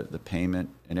remember the payment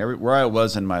and where I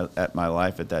was in my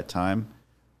life at that time.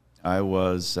 I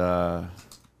was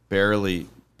barely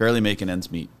making ends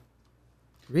meet.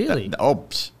 Really?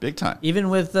 Big time. Even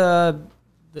with I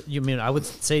would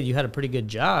say you had a pretty good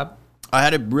job. I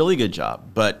had a really good job,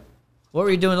 but what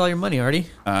were you doing with all your money, Arty?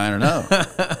 I don't know.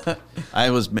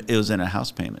 It was in a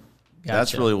house payment. Gotcha.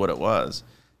 That's really what it was.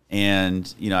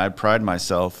 And, I pride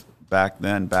myself back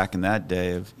in that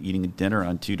day of eating dinner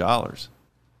on $2.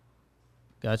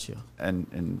 Gotcha.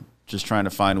 And just trying to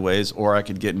find ways, or I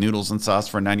could get noodles and sauce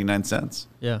for 99 cents.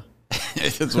 Yeah.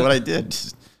 That's what I did.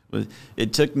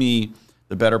 It took me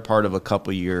the better part of a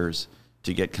couple years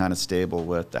to get kind of stable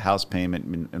with the house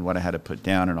payment and what I had to put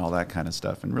down and all that kind of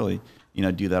stuff, and really,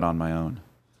 do that on my own.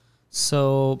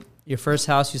 So your first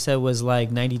house you said was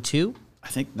like 92? I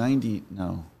think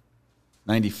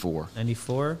 94.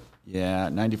 94? Yeah,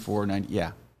 94, 90,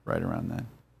 yeah, right around that.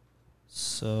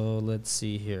 So let's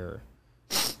see here.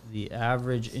 The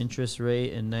average interest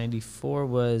rate in 94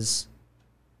 was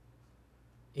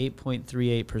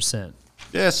 8.38%.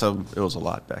 Yeah, so it was a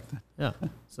lot back then. Yeah,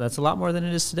 so that's a lot more than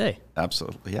it is today.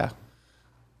 Absolutely, yeah.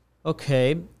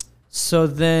 Okay, so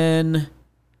then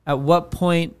at what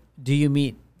point do you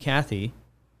meet Kathy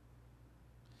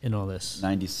in all this?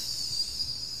 96.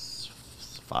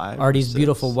 5. Arty's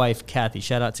beautiful wife, Kathy.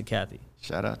 Shout out to Kathy.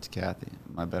 Shout out to Kathy,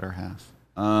 my better half.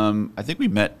 I think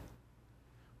we're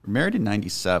married in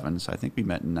 97, so I think we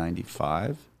met in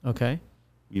 95. Okay.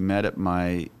 We met at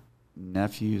my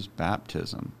nephew's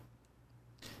baptism.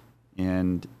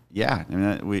 And yeah, I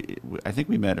mean, I think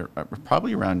we met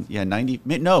probably around, 90,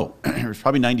 no, it was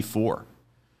probably 94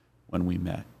 when we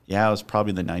met. Yeah, it was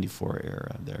probably the 94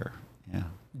 era there. Yeah.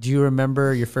 Do you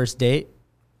remember your first date?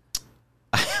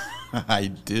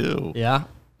 I do. Yeah?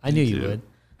 I knew you would.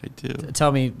 I do. Tell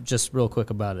me just real quick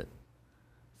about it,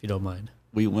 if you don't mind.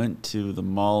 We went to the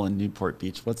mall in Newport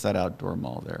Beach. What's that outdoor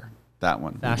mall there? That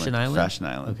one. Fashion Island? Fashion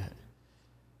Island. Okay.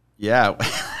 Yeah.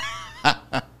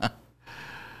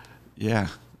 Yeah,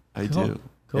 I do.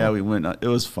 Cool. Yeah, we went. It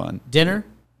was fun. Dinner?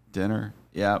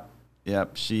 Yep.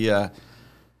 She, yeah,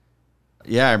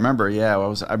 I remember. Yeah,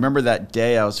 I remember that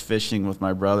day I was fishing with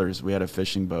my brothers. We had a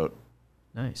fishing boat.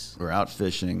 Nice. We were out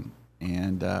fishing,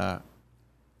 and got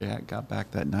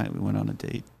back that night. We went on a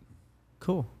date.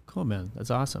 Cool, man. That's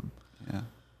awesome. Yeah.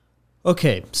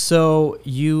 Okay, so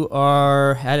you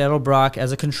are at Edelbrock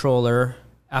as a controller.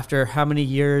 After how many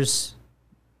years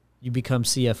you become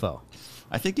CFO?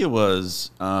 I think it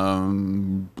was after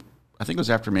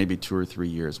maybe 2 or 3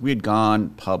 years. We had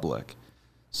gone public,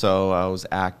 so I was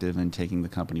active in taking the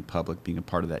company public, being a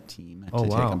part of that team to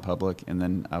take them public, and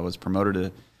then I was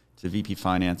promoted to VP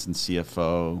Finance and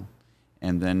CFO,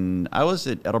 and then I was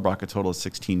at Edelbrock a total of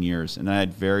 16 years, and I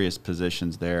had various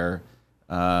positions there.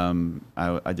 I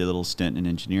did a little stint in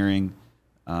engineering,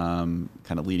 kind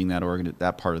of leading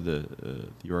that part of the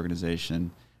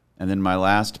organization. And then my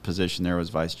last position there was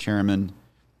vice chairman,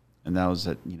 and that was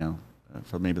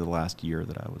for maybe the last year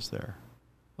that I was there.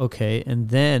 Okay, and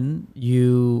then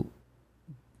you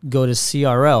go to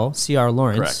CR Laurence.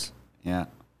 Correct. Yeah.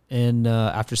 And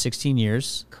after 16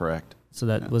 years. Correct. So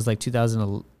that was like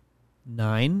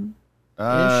 2009.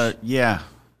 Yeah,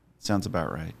 sounds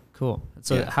about right. Cool.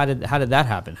 So how did that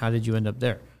happen? How did you end up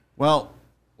there? Well,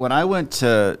 when I went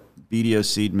to BDO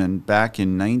Seidman back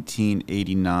in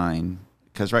 1989.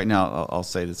 Because right now, I'll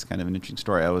say this is kind of an interesting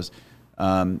story. I was,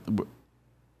 in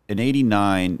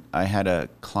 89, I had a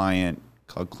client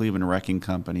called Cleveland Wrecking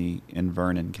Company in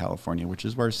Vernon, California, which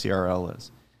is where CRL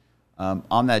is.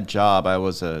 On that job, I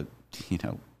was a,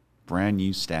 brand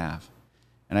new staff.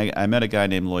 And I met a guy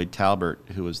named Lloyd Talbert,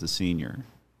 who was the senior.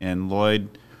 And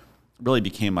Lloyd really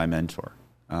became my mentor.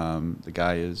 The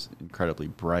guy is incredibly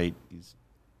bright. He's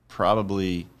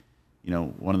probably,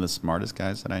 one of the smartest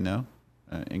guys that I know.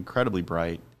 Incredibly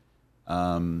bright,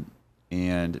 and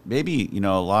maybe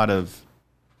a lot of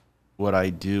what I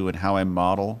do and how I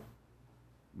model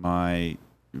my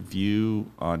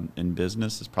view in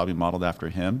business is probably modeled after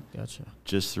him. Gotcha.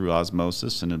 Just through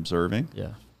osmosis and observing.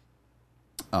 Yeah.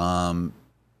 And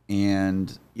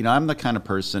I'm the kind of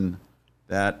person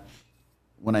that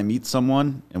when I meet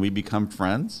someone and we become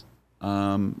friends,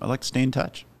 I like to stay in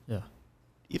touch. Yeah.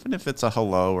 Even if it's a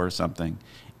hello or something.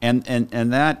 And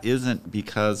that isn't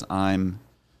because I'm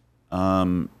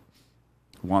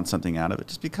want something out of it,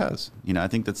 just because I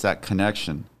think that's that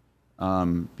connection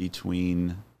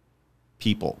between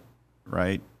people,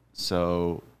 right?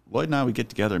 So Lloyd and I would get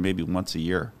together maybe once a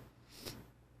year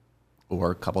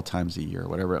or a couple times a year,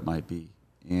 whatever it might be.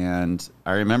 And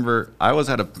I remember I was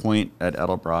at a point at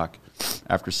Edelbrock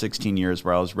after 16 years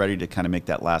where I was ready to kind of make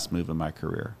that last move in my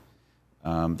career.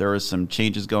 There were some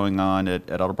changes going on at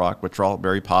Edelbrock, which were all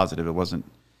very positive. It wasn't,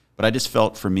 but I just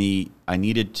felt for me, I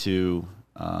needed to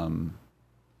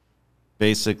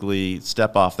basically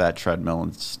step off that treadmill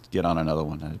and get on another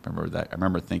one. I remember that. I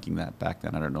remember thinking that back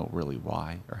then. I don't know really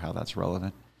why or how that's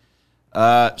relevant.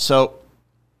 So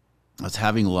I was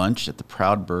having lunch at the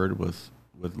Proud Bird with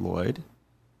Lloyd,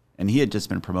 and he had just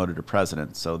been promoted to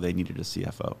president, so they needed a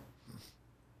CFO.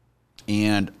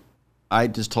 And I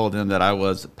just told him that I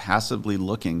was passively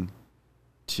looking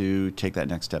to take that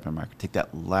next step in my career, take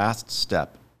that last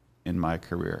step in my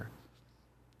career.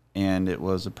 And it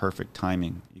was a perfect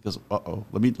timing. He goes,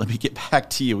 let me get back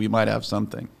to you. We might have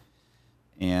something.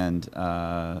 And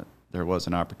there was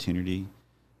an opportunity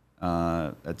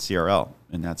at CRL,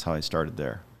 and that's how I started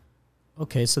there.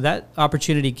 Okay, so that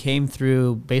opportunity came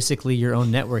through basically your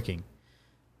own networking.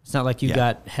 It's not like you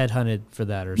got headhunted for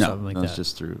that or something like that. No, it was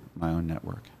just through my own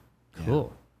network.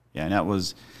 Cool. Yeah, and that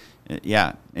was,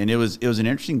 and it was an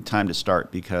interesting time to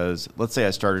start because let's say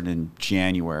I started in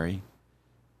January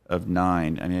of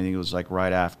 9. I mean, I think it was like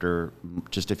right after,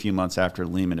 just a few months after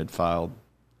Lehman had filed,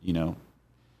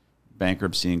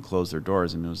 bankruptcy and closed their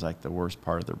doors. I mean, it was like the worst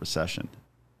part of the recession.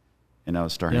 And I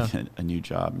was starting a new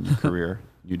job, a new career,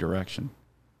 new direction.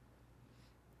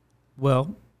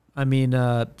 Well, I mean,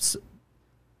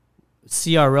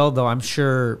 CRL, though, I'm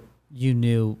sure you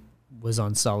knew was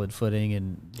on solid footing,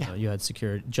 and you had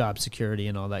job security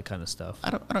and all that kind of stuff.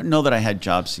 I don't know that I had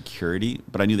job security,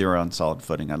 but I knew they were on solid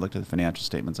footing. I looked at the financial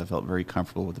statements. I felt very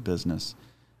comfortable with the business.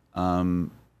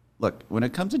 Look, when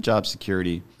it comes to job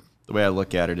security, the way I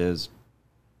look at it is,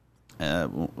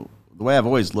 the way I've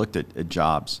always looked at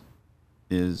jobs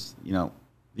is,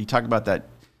 you talk about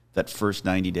that first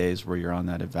 90 days where you're on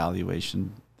that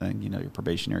evaluation thing, your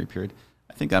probationary period.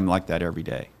 I think I'm like that every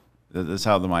day. That's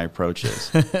how my approach is,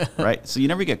 right? So you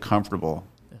never get comfortable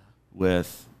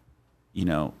with,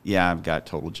 I've got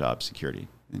total job security,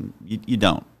 and you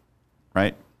don't,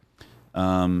 right?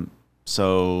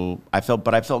 So I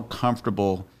felt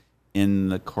comfortable in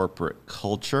the corporate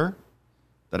culture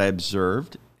that I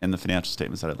observed and the financial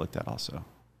statements that I looked at also.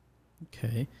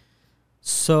 Okay,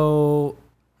 so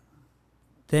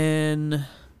then.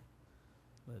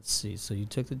 Let's see. So you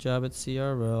took the job at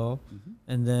CRL,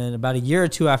 and then about a year or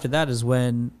two after that is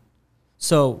when.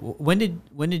 So when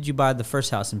did you buy the first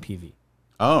house in PV?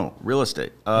 Oh, real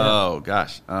estate. Oh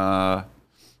gosh, I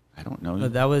don't know.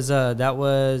 That was.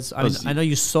 I know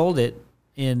you sold it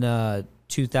in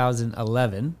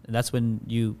 2011, and that's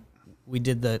when we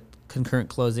did the concurrent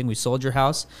closing. We sold your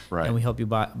house, right, and we helped you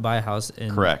buy a house.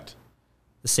 Correct.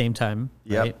 The same time.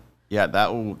 Yep. Right? Yeah,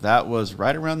 that was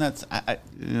right around that.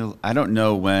 I don't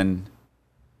know when.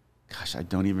 Gosh, I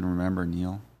don't even remember,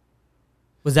 Neil.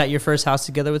 Was that your first house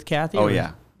together with Kathy? Oh,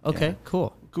 yeah. Okay,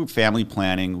 cool. Family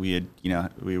planning. We had,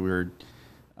 we were,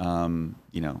 we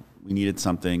needed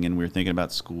something, and we were thinking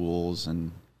about schools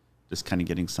and just kind of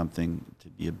getting something to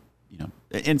be,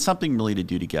 and something really to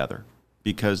do together,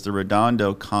 because the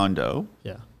Redondo condo.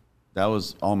 Yeah. That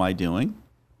was all my doing,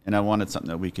 and I wanted something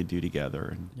that we could do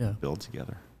together and build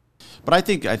together. But I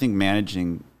think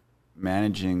managing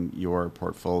your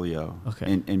portfolio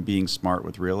and being smart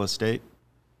with real estate,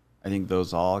 I think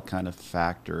those all kind of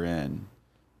factor in,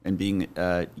 and being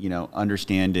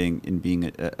understanding and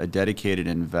being a dedicated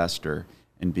investor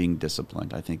and being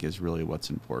disciplined, I think, is really what's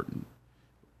important.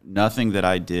 Nothing that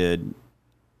I did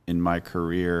in my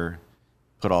career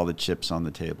put all the chips on the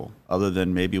table, other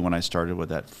than maybe when I started with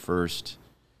that first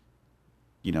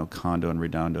condo in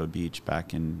Redondo Beach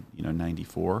back in,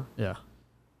 94. Yeah.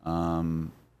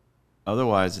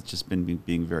 Otherwise, it's just been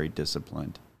being very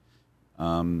disciplined.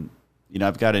 I've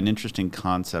got an interesting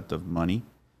concept of money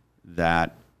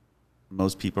that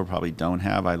most people probably don't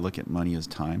have. I look at money as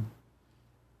time.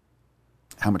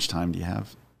 How much time do you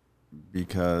have?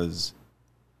 Because,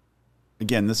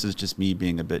 again, this is just me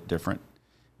being a bit different.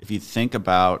 If you think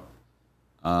about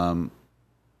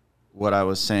what I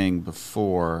was saying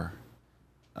before,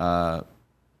 the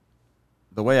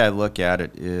way I look at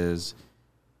it is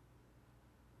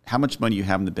how much money you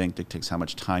have in the bank dictates how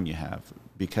much time you have,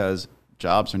 because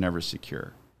jobs are never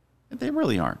secure. They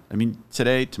really aren't. I mean,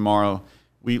 today, tomorrow,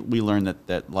 we learn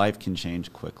that life can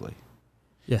change quickly.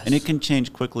 Yes. And it can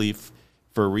change quickly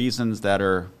for reasons that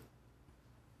are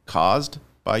caused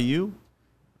by you,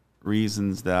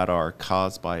 reasons that are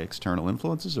caused by external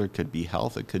influences, or it could be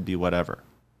health, it could be whatever.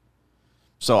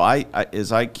 So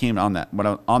as I came on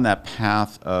that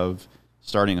path of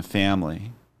starting a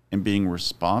family and being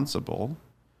responsible,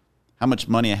 how much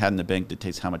money I had in the bank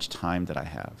dictates how much time that I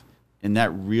have. And that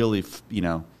really,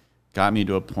 got me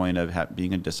to a point of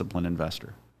being a disciplined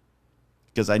investor.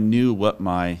 Because I knew what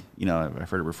my, I've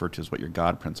heard it referred to as what your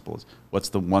God principle is. What's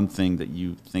the one thing that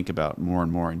you think about more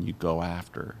and more and you go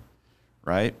after,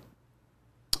 right?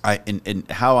 And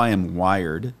how I am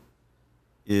wired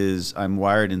is I'm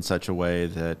wired in such a way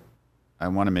that I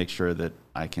want to make sure that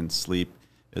I can sleep.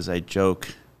 As I joke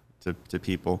to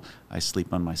people, I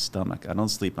sleep on my stomach. I don't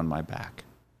sleep on my back.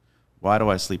 Why do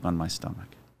I sleep on my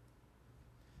stomach?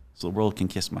 So the world can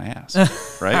kiss my ass,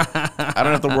 right? I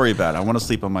don't have to worry about it. I want to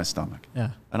sleep on my stomach. Yeah.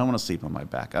 I don't want to sleep on my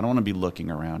back. I don't want to be looking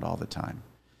around all the time.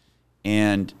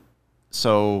 And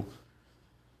so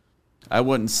I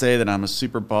wouldn't say that I'm a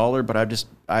super baller, but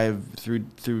I've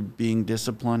through being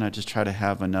disciplined, I just try to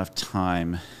have enough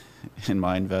time in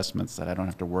my investments that I don't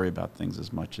have to worry about things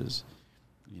as much as,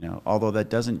 although that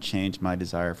doesn't change my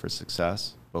desire for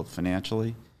success, both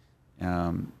financially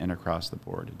and across the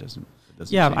board. It doesn't.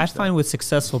 Yeah, I find with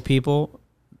successful people,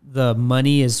 the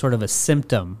money is sort of a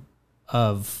symptom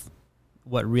of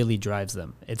what really drives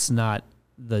them. It's not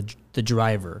the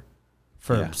driver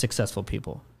for successful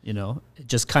people. It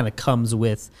just kind of comes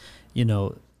with,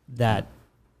 that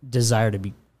desire to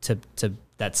be to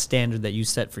that standard that you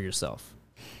set for yourself.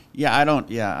 Yeah,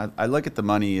 I look at the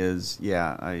money as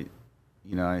I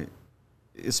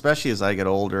especially as I get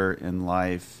older in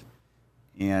life,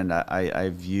 and I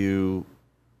view,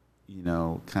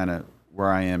 kind of where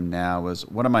I am now is,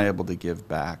 what am I able to give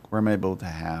back? Where am I able to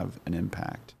have an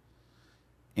impact?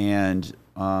 And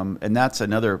that's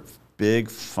another big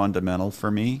fundamental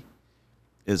for me,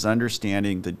 is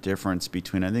understanding the difference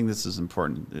between, I think this is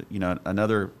important,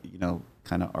 another,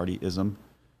 kind of Artyism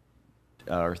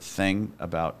or thing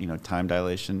about, time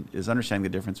dilation is understanding the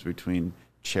difference between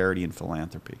charity and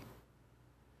philanthropy,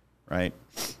 right?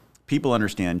 People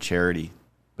understand charity,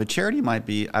 but charity might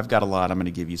be, I've got a lot, I'm going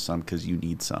to give you some because you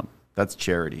need some. That's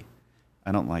charity.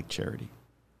 I don't like charity.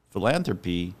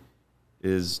 Philanthropy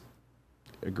is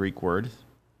a Greek word,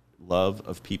 love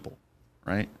of people,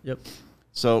 right? Yep.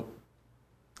 So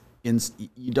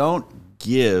you don't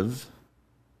give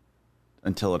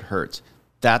until it hurts.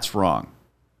 That's wrong.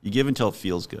 You give until it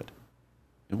feels good.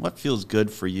 And what feels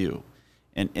good for you?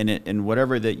 And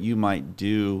whatever that you might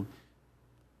do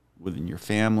within your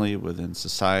family, within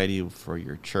society, for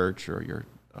your church or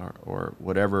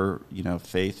whatever,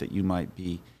 faith that you might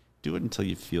be, do it until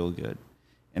you feel good.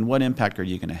 And what impact are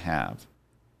you going to have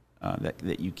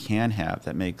that you can have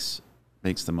that makes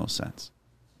the most sense?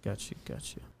 Got you.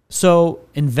 So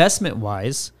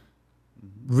investment-wise,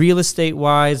 real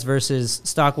estate-wise versus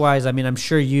stock-wise, I mean, I'm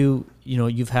sure you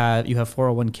have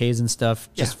 401ks and stuff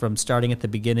just from starting at the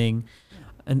beginning.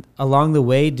 And along the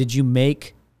way, did you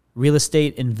make real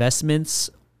estate investments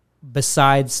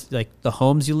besides like the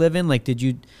homes you live in? Like, did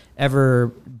you ever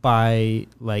buy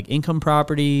like income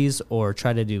properties or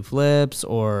try to do flips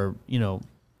or,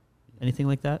 anything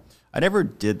like that? I never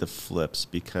did the flips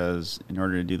because in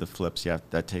order to do the flips,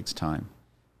 that takes time.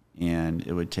 And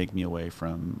it would take me away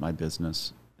from my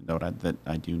business that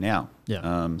I do now.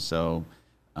 Yeah.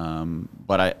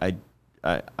 But I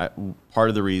part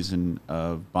of the reason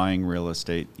of buying real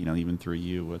estate, even through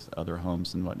you with other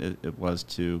homes and what it was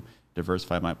to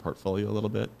diversify my portfolio a little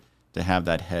bit, to have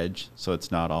that hedge so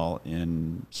it's not all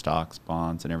in stocks,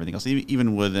 bonds, and everything else.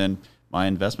 Even within my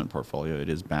investment portfolio, it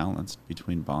is balanced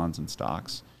between bonds and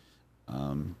stocks.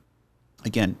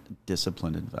 Again,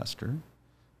 disciplined investor.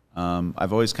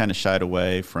 I've always kind of shied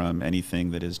away from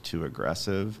anything that is too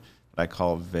aggressive, that I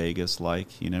call Vegas-like,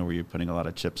 where you're putting a lot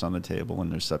of chips on the table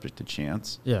and they're subject to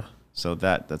chance. Yeah. So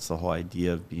that's the whole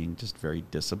idea of being just very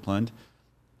disciplined.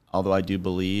 Although I do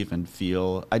believe and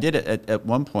feel, I did it at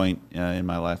one point in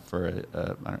my life for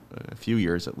a few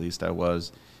years at least.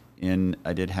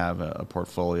 I did have a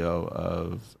portfolio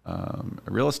of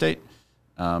real estate,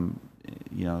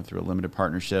 through a limited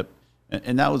partnership,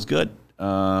 and that was good.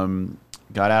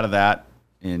 Got out of that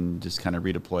and just kind of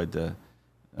redeployed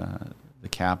the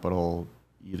capital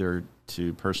either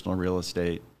to personal real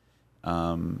estate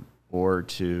or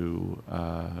to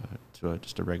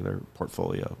just a regular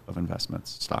portfolio of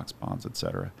investments, stocks, bonds, et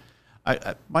cetera.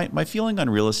 My feeling on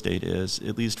real estate is,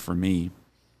 at least for me,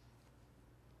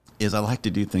 is I like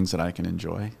to do things that I can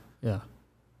enjoy. Yeah.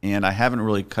 And I haven't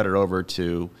really cut it over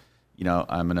to,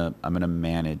 I'm gonna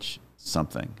manage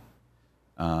something.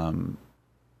 I'm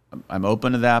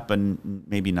open to that, but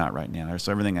maybe not right now.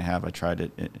 So everything I have, I try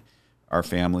to, our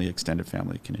family, extended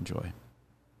family can enjoy.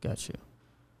 Got you.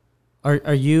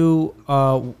 Are you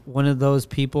one of those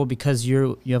people, because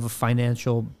you have a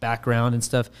financial background and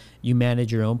stuff, you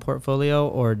manage your own portfolio,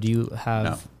 or do you have?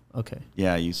 No. Okay.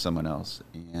 Yeah, I use someone else,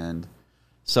 and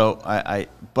so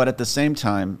but at the same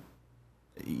time,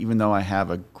 even though I have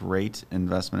a great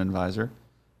investment advisor,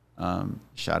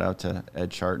 shout out to Ed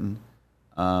Charton.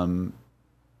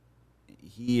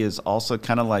 He is also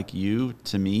kind of like you,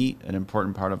 to me, an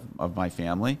important part of my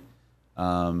family.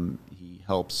 He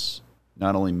helps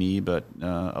not only me, but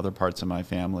other parts of my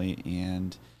family,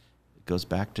 and it goes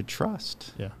back to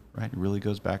trust. Yeah. Right? It really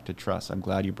goes back to trust. I'm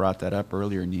glad you brought that up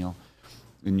earlier, Neil.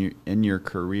 In your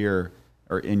career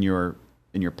or in your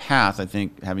path, I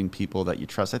think having people that you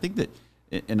trust. I think that,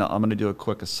 and I'm going to do a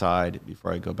quick aside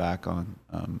before I go back on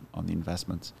the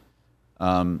investments.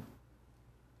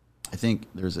 I think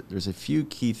there's a few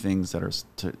key things that are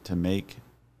to make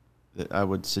that I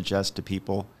would suggest to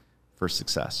people for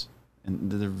success,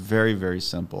 and they're very, very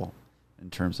simple in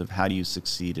terms of how do you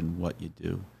succeed in what you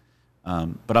do.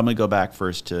 But I'm going to go back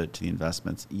first to the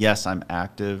investments. Yes, I'm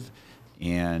active,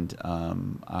 and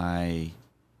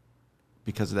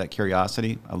because of that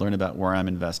curiosity, I learn about where I'm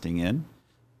investing in,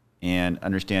 and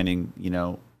understanding,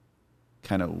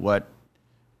 kind of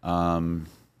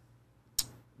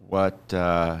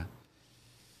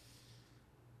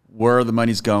where the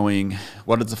money's going,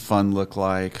 what does the fund look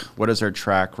like, what is our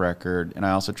track record, and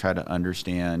I also try to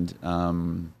understand,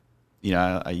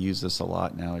 I use this a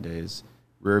lot nowadays,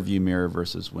 rear view mirror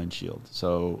versus windshield.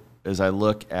 So as I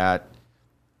look at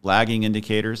lagging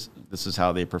indicators, this is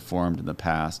how they performed in the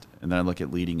past, and then I look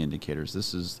at leading indicators.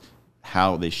 This is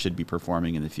how they should be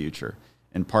performing in the future,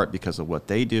 in part because of what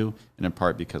they do, and in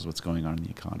part because of what's going on in the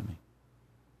economy.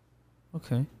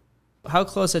 Okay. How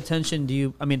close attention do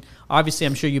you, I mean, obviously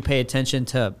I'm sure you pay attention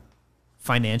to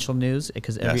financial news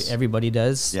because everybody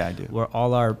does. Yeah, I do. Where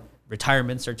all our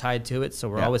retirements are tied to it, so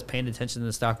we're always paying attention to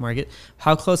the stock market.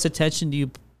 How close attention do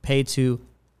you pay to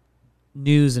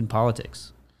news and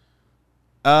politics?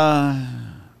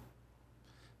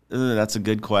 That's a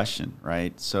good question,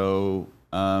 right? So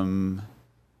I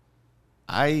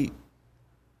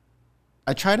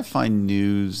try to find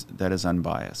news that is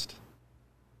unbiased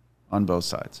on both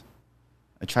sides.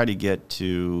 I try to get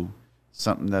to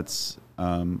something that's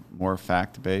more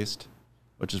fact-based,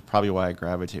 which is probably why I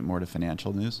gravitate more to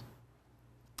financial news,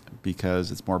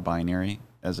 because it's more binary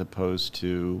as opposed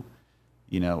to,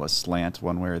 a slant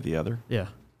one way or the other. Yeah.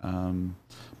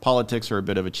 Politics are a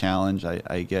bit of a challenge.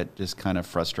 I get just kind of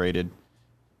frustrated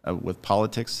with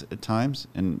politics at times,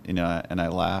 and I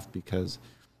laugh because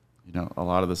a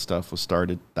lot of the stuff was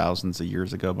started thousands of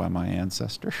years ago by my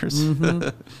ancestors. Mm-hmm.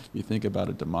 You think about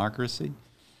a democracy,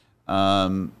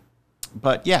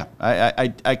 but yeah,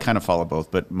 I kind of follow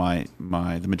both. But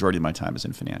the majority of my time is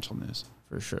in financial news.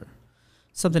 For sure.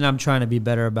 Something I'm trying to be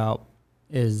better about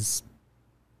is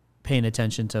paying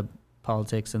attention to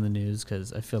politics and the news,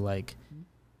 because I feel like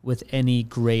with any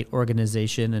great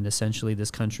organization, and essentially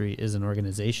this country is an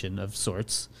organization of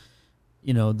sorts,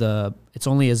 it's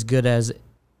only as good as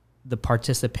the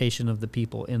participation of the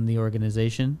people in the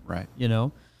organization. Right.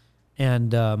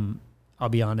 And I'll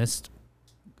be honest,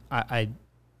 I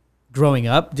growing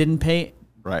up didn't pay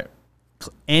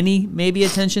any maybe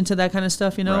attention to that kind of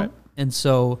stuff, Right. And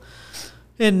so,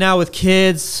 and now with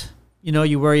kids,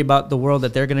 you worry about the world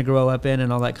that they're going to grow up in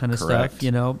and all that kind of Correct.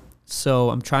 stuff,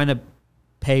 So I'm trying to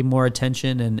pay more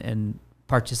attention and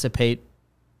participate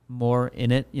more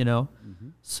in it, Mm-hmm.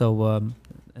 So,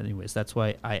 anyways, that's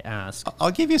why I ask.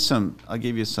 I'll give you some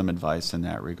advice in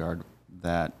that regard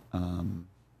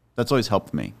that's always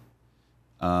helped me.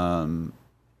 I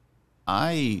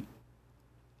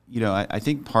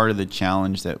think part of the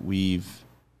challenge that we've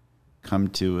come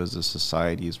to as a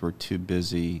society is we're too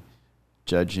busy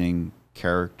judging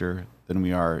character than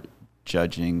we are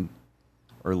judging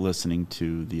or listening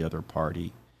to the other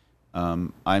party.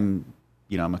 I'm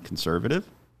a conservative,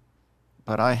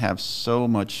 but I have so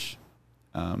much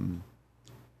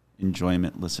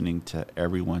enjoyment listening to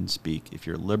everyone speak. If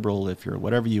you're liberal, if you're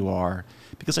whatever you are,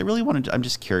 because I really I'm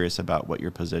just curious about what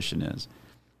your position is.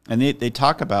 And they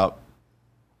talk about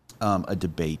a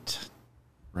debate,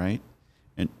 right?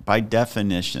 And by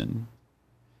definition,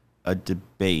 a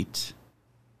debate,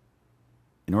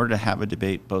 in order to have a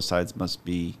debate, both sides must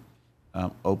be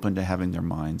open to having their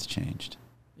minds changed.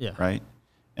 Yeah. Right?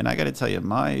 And I got to tell you,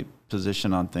 my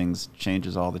position on things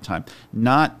changes all the time.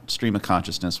 Not stream of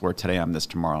consciousness where today I'm this,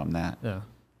 tomorrow I'm that. Yeah.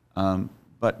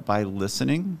 But by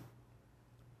listening,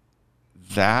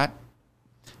 when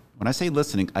I say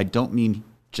listening, I don't mean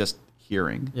just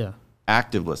hearing. Yeah.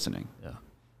 Active listening. Yeah.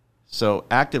 So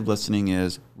active listening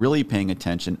is really paying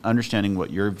attention, understanding what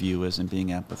your view is, and being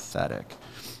empathetic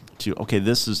to, okay,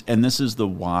 this is the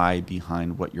why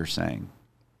behind what you're saying.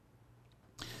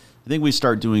 I think we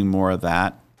start doing more of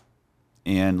that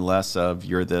and less of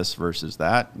you're this versus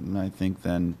that. And I think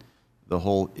then the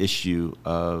whole issue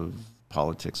of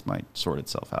politics might sort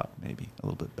itself out maybe a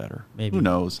little bit better. Maybe. Who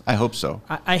knows? I hope so.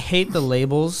 I hate the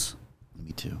labels.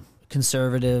 Me too.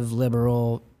 Conservative,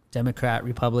 liberal, Democrat,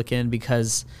 Republican,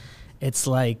 because it's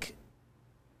like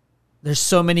there's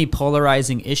so many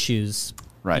polarizing issues.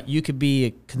 Right. You could be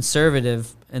a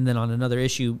conservative and then on another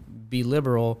issue be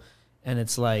liberal, and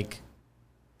it's like,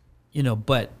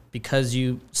 but because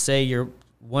you say you're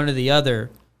one or the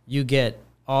other, you get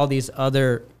all these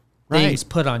other things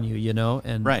put on you,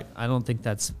 and I don't think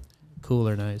that's cool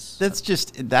or nice.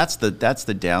 That's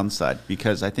the downside,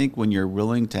 because I think when you're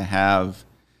willing to have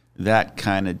that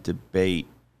kind of debate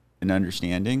and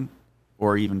understanding,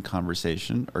 or even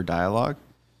conversation or dialogue,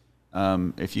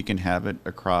 if you can have it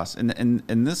across, and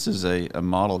this is a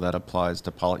model that applies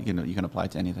to you can apply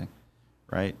it to anything,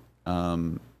 right?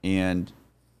 And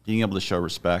being able to show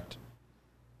respect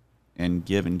and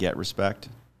give and get respect,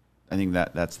 I think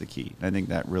that's the key. I think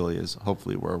that really is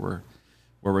hopefully where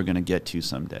we're going to get to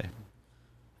someday.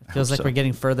 It feels like we're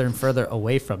getting further and further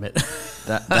away from it.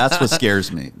 That's what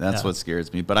scares me. That's what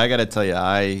scares me. But I got to tell you,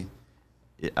 I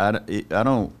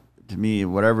don't. To me,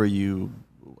 however you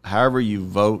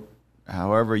vote,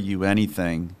 however you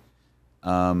anything,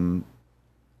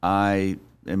 I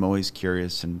am always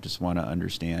curious and just want to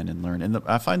understand and learn. And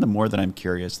I find the more that I'm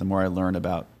curious, the more I learn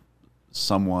about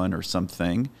someone or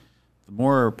something, the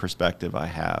more perspective I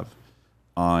have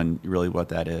on really what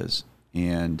that is.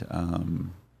 And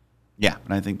and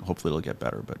I think hopefully it'll get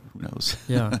better, but who knows?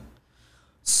 Yeah.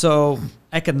 So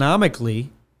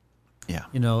economically,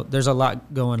 there's a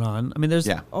lot going on. I mean, there's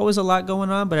always a lot going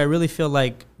on, but I really feel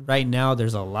like right now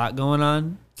there's a lot going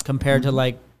on compared to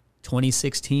like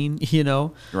 2016,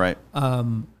 Right.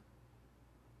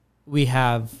 We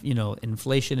have,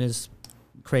 inflation is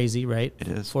crazy, right? It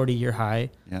is. 40-year high.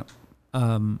 Yep.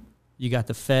 You got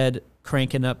the Fed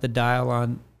cranking up the dial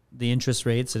on the interest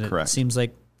rates, and Correct. It seems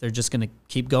like they're just going to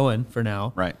keep going for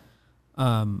now. Right.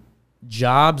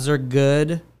 Jobs are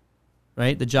good,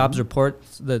 right? The jobs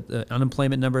reports, the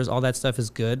unemployment numbers, all that stuff is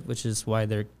good, which is why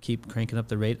they keep cranking up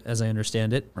the rate, as I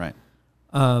understand it. Right.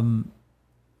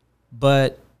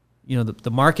 But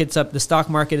the market's up. The stock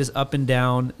market is up and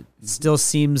down. It still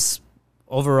seems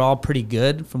overall pretty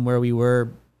good from where we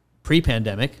were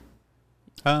pre-pandemic.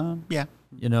 Yeah.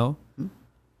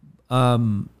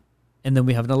 And then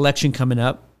we have an election coming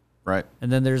up. Right.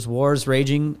 And then there's wars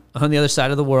raging on the other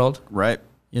side of the world. Right.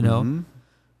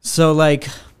 So like,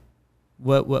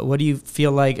 what do you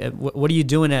feel like? What are you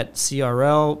doing at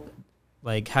CRL?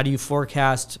 Like, how do you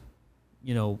forecast,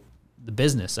 the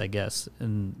business, I guess,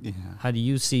 and how do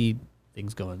you see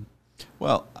things going?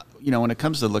 Well, when it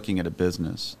comes to looking at a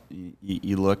business,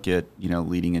 you look at,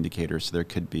 leading indicators. So there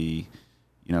could be,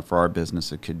 for our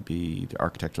business, it could be the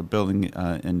architectural building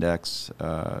index,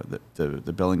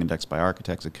 the building index by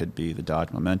architects. It could be the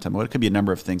Dodge Momentum. Well, it could be a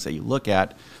number of things that you look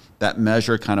at that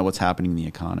measure kind of what's happening in the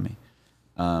economy.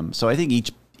 So I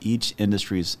think each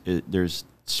industry there's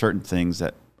certain things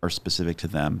that are specific to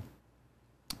them.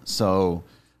 So,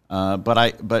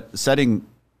 but setting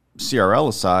CRL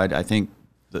aside, I think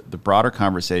the broader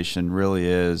conversation really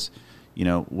is,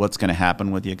 what's going to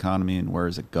happen with the economy and where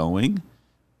is it going?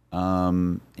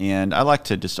 And I like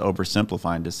to just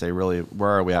oversimplify and just say, really,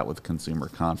 where are we at with consumer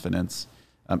confidence?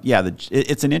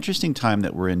 It's an interesting time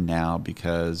that we're in now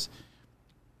because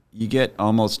you get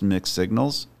almost mixed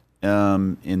signals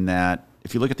in that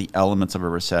if you look at the elements of a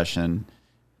recession,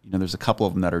 there's a couple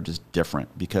of them that are just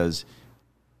different because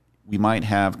we might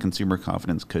have consumer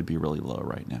confidence could be really low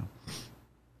right now.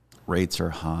 Rates are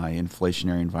high,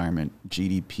 inflationary environment,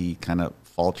 GDP kind of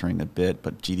faltering a bit,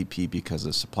 but GDP because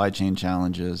of supply chain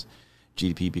challenges,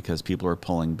 GDP because people are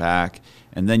pulling back,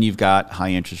 and then you've got high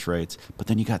interest rates, but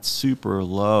then you got super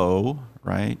low,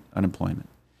 right, unemployment.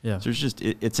 Yeah. So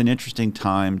it's an interesting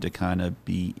time to kind of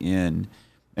be in.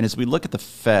 And as we look at the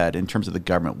Fed in terms of the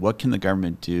government, what can the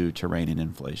government do to rein in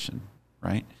inflation,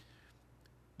 right?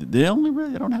 They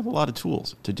don't have a lot of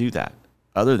tools to do that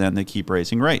other than they keep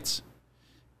raising rates.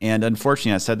 And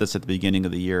unfortunately, I said this at the beginning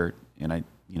of the year, and I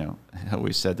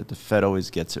always said that the Fed always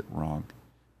gets it wrong.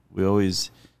 We always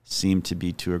seem to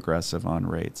be too aggressive on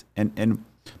rates.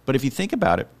 But if you think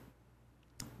about it,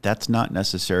 that's not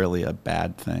necessarily a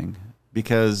bad thing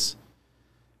because,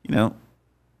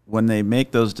 when they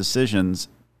make those decisions,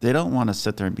 they don't want to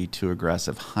sit there and be too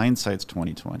aggressive. Hindsight's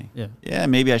 20/20. Yeah,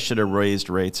 maybe I should have raised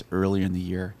rates earlier in the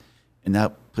year, and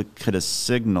that could have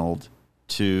signaled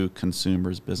to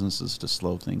consumers, businesses to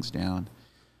slow things down,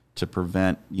 to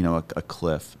prevent, a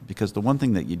cliff. Because the one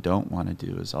thing that you don't want to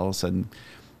do is all of a sudden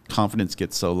confidence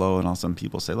gets so low and all of a sudden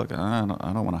people say, look, I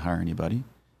don't want to hire anybody.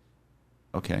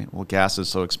 Okay, well, gas is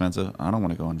so expensive, I don't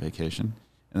want to go on vacation.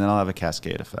 And then I'll have a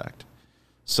cascade effect.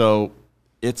 So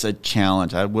it's a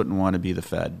challenge. I wouldn't want to be the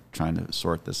Fed trying to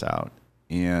sort this out.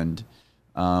 And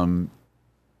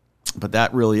but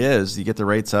that really is, you get the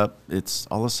rates up, it's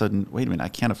all of a sudden, wait a minute, I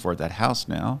can't afford that house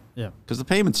now. Yeah. Because the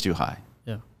payment's too high.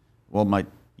 Yeah. Well, I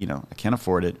can't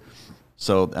afford it.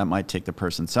 So that might take the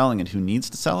person selling it who needs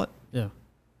to sell it. Yeah.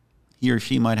 He or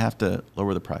she might have to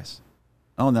lower the price.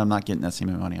 Oh, no, I'm not getting that same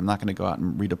amount of money. I'm not going to go out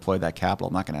and redeploy that capital.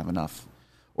 I'm not going to have enough.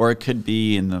 Or it could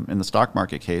be in the stock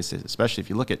market case, especially if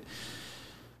you look at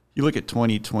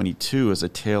 2022 as a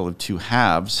tale of two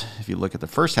halves. If you look at the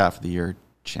first half of the year,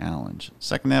 challenge.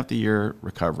 Second half of the year,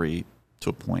 recovery to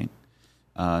a point.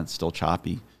 It's still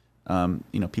choppy.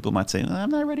 People might say, I'm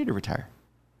not ready to retire.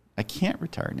 I can't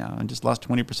retire now. I just lost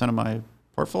 20% of my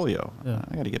portfolio. Yeah.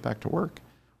 I got to get back to work.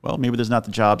 Well, maybe there's not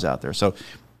the jobs out there. So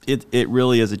it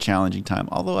really is a challenging time.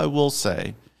 Although I will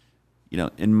say,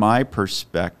 in my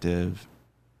perspective,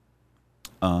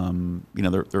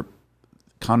 their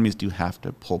economies do have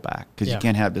to pull back because you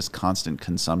can't have this constant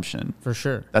consumption. For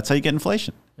sure. That's how you get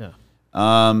inflation. Yeah.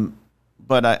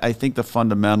 But I think the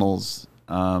fundamentals,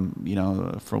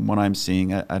 from what I'm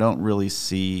seeing, I don't really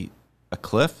see a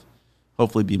cliff.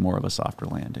 Hopefully be more of a softer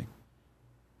landing.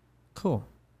 Cool.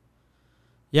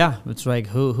 Yeah, it's like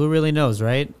who really knows,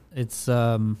 right? It's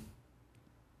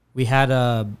we had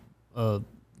a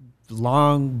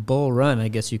long bull run, I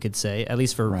guess you could say, at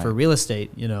least for real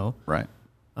estate, you know. Right.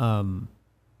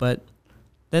 But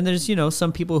then there's, you know,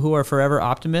 some people who are forever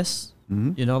optimists,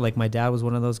 you know, like my dad was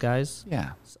one of those guys.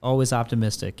 Yeah. He's always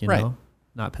optimistic, you know,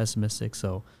 not pessimistic.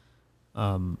 So,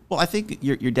 well, I think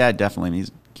your dad definitely, I mean,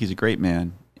 he's a great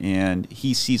man, and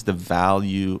he sees the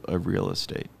value of real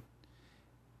estate.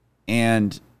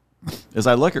 And as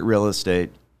I look at real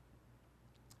estate,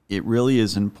 it really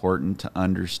is important to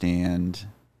understand,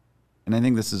 and I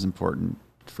think this is important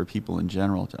for people in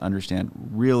general, to understand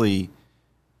really,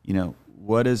 you know,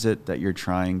 what is it that you're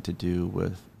trying to do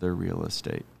with the real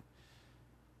estate?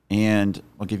 And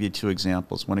I'll give you 2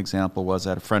 examples. One example was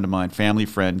that a friend of mine, family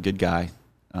friend, good guy,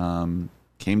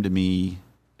 came to me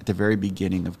at the very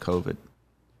beginning of COVID,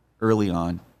 early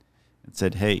on, and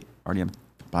said, "Hey, Arty, I'm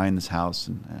buying this house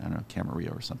in, I don't know,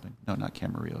 Camarillo or something. No, not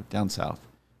Camarillo, down south.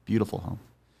 Beautiful home."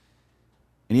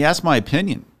 And he asked my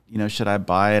opinion. You know, should I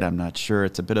buy it? I'm not sure.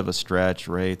 It's a bit of a stretch,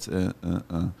 rates.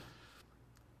 And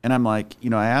I'm like, you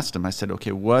know, I asked him, I said,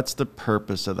 okay, what's the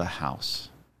purpose of the house?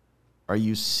 Are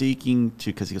you seeking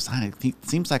to, because he goes, I think it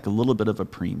seems like a little bit of a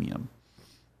premium.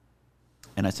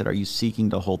 And I said, are you seeking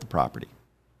to hold the property?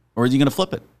 Or are you going to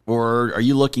flip it? Or are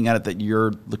you looking at it that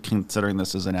you're considering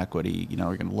this as an equity? You know,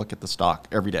 you're going to look at the stock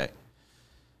every day.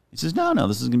 He says, no,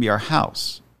 this is going to be our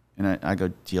house. And I go,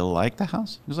 do you like the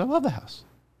house? He goes, I love the house.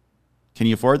 Can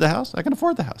you afford the house? I can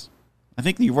afford the house. I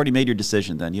think you've already made your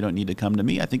decision then. You don't need to come to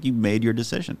me. I think you made your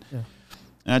decision. Yeah.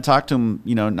 And I talked to him,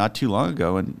 you know, not too long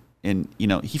ago, and you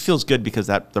know, he feels good because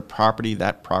that property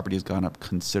has gone up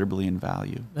considerably in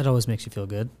value. That always makes you feel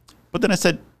good. But then I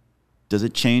said, does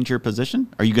it change your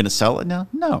position? Are you going to sell it now?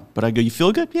 No. But I go, you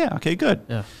feel good? Yeah. Okay, good.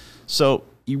 Yeah. So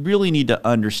you really need to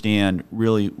understand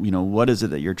really, you know, what is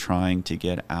it that you're trying to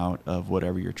get out of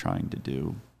whatever you're trying to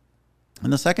do.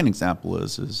 And the second example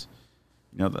is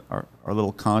you know, our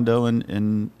little condo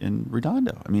in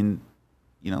Redondo. I mean,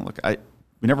 you know, look,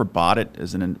 we never bought it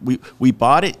we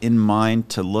bought it in mind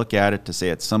to look at it to say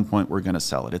at some point we're going to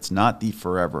sell it. It's not the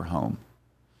forever home.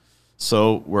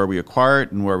 So where we acquire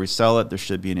it and where we sell it, there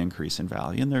should be an increase in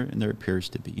value, and there appears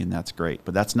to be, and that's great.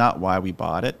 But that's not why we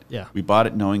bought it. Yeah. We bought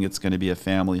it knowing it's going to be a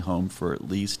family home for at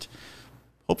least,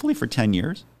 hopefully for 10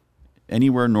 years,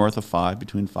 anywhere north of 5,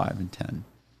 between 5 and 10.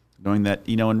 Knowing that,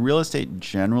 you know, in real estate,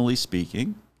 generally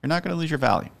speaking, you're not going to lose your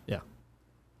value. Yeah.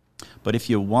 But if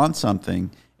you want something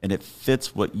and it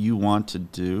fits what you want to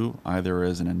do, either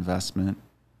as an investment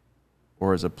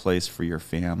or as a place for your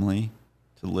family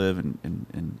to live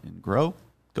and grow,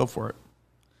 go for it.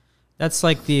 That's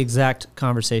like the exact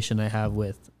conversation I have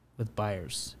with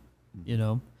buyers, you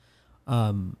know,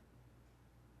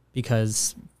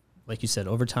 because like you said,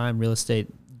 over time, real estate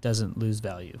doesn't lose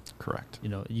value. Correct. You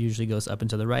know, it usually goes up and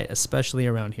to the right, especially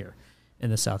around here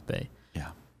in the South Bay. Yeah.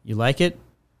 You like it,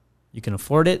 you can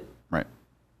afford it. Right.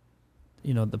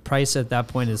 You know, the price at that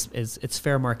point is it's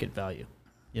fair market value,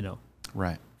 you know.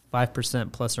 Right.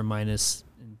 5% plus or minus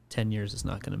in 10 years is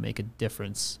not going to make a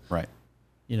difference. Right.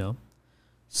 You know.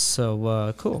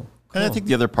 So cool. And I think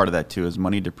the other part of that too is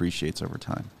money depreciates over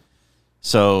time.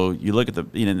 So you look at the,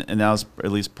 you know, and that was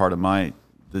at least part of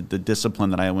the discipline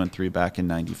that I went through back in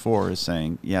 '94 is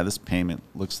saying, yeah, this payment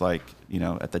looks like, you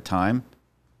know, at the time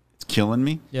it's killing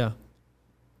me. Yeah.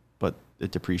 But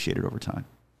it depreciated over time.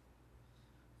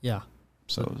 Yeah.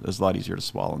 So it's a lot easier to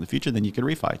swallow in the future. Then you can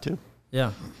refi too.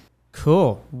 Yeah.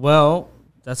 Cool. Well,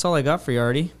 that's all I got for you,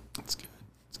 Arty. That's good.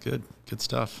 It's good. Good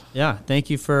stuff. Yeah. Thank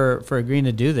you for agreeing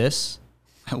to do this.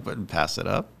 I wouldn't pass it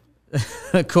up.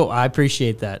 Cool. I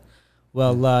appreciate that.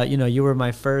 Well, you know, you were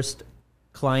my first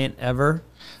client ever,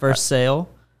 first sale.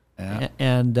 Yeah.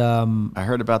 And I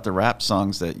heard about the rap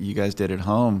songs that you guys did at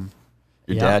home.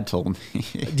 Your dad told me.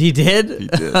 He did? He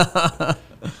did. At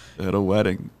a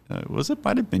wedding.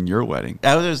 Might have been your wedding.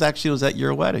 It was at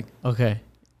your wedding. Okay.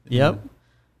 Yep. Yeah.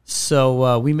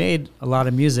 So we made a lot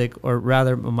of music, or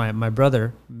rather my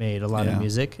brother made a lot of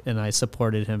music, and I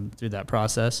supported him through that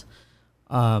process.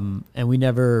 And we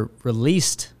never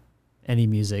released any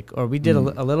music, or we did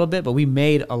a little bit, but we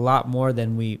made a lot more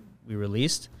than we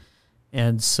released.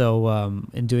 And so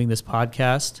in doing this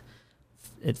podcast,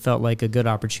 it felt like a good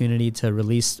opportunity to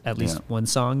release at least one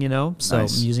song, you know. So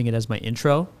nice. I'm using it as my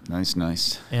intro.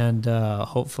 Nice. And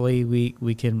hopefully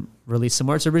we can release some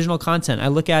more. It's original content. I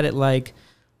look at it like,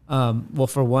 well,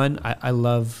 for one, I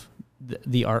love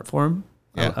the art form.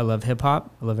 Yeah. I love hip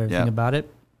hop. I love everything about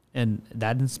it. And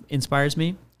that inspires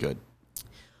me. Good.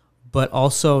 But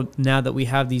also now that we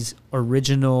have these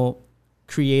original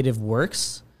creative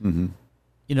works, you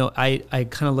know, I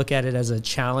kind of look at it as a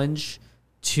challenge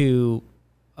to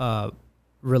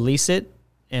release it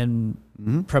and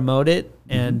promote it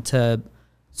and to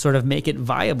sort of make it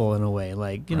viable in a way.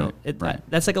 Like, you know,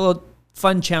 that's like a little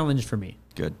fun challenge for me.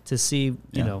 Good. To see,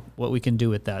 you know, what we can do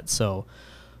with that. So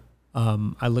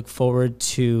I look forward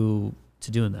to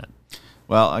doing that.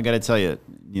 Well, I got to tell you,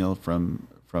 you know,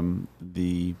 from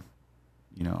the,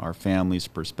 you know, our family's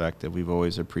perspective, we've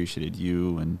always appreciated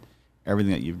you and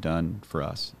everything that you've done for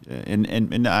us.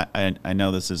 And I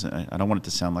know this isn't, I don't want it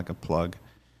to sound like a plug,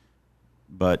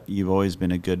 but you've always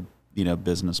been a good, you know,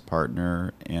 business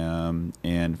partner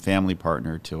and family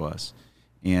partner to us.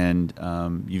 And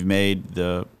you've made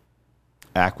the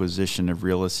acquisition of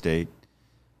real estate.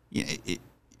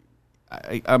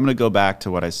 I'm going to go back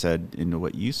to what I said into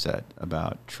what you said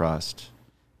about trust.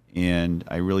 And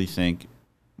I really think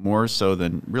more so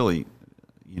than really,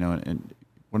 you know, and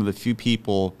one of the few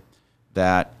people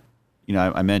that, you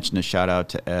know, I mentioned a shout out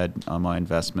to Ed on my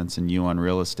investments and you on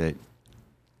real estate,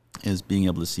 is being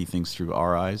able to see things through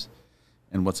our eyes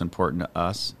and what's important to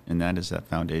us. And that is that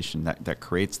foundation that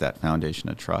creates that foundation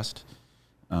of trust.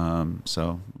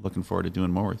 So looking forward to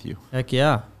doing more with you. Heck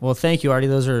yeah. Well, thank you, Arty.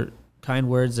 Those are kind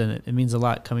words, and it means a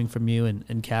lot coming from you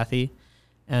and Kathy.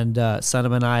 And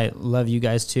Sonam and I love you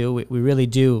guys too. We really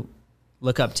do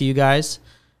look up to you guys.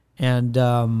 And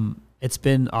it's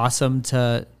been awesome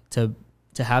to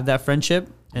have that friendship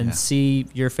and see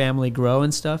your family grow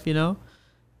and stuff, you know.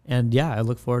 And yeah, I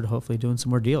look forward to hopefully doing some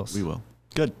more deals. We will.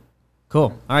 Good.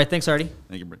 Cool. All right. Thanks, Arty.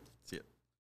 Thank you, Brent.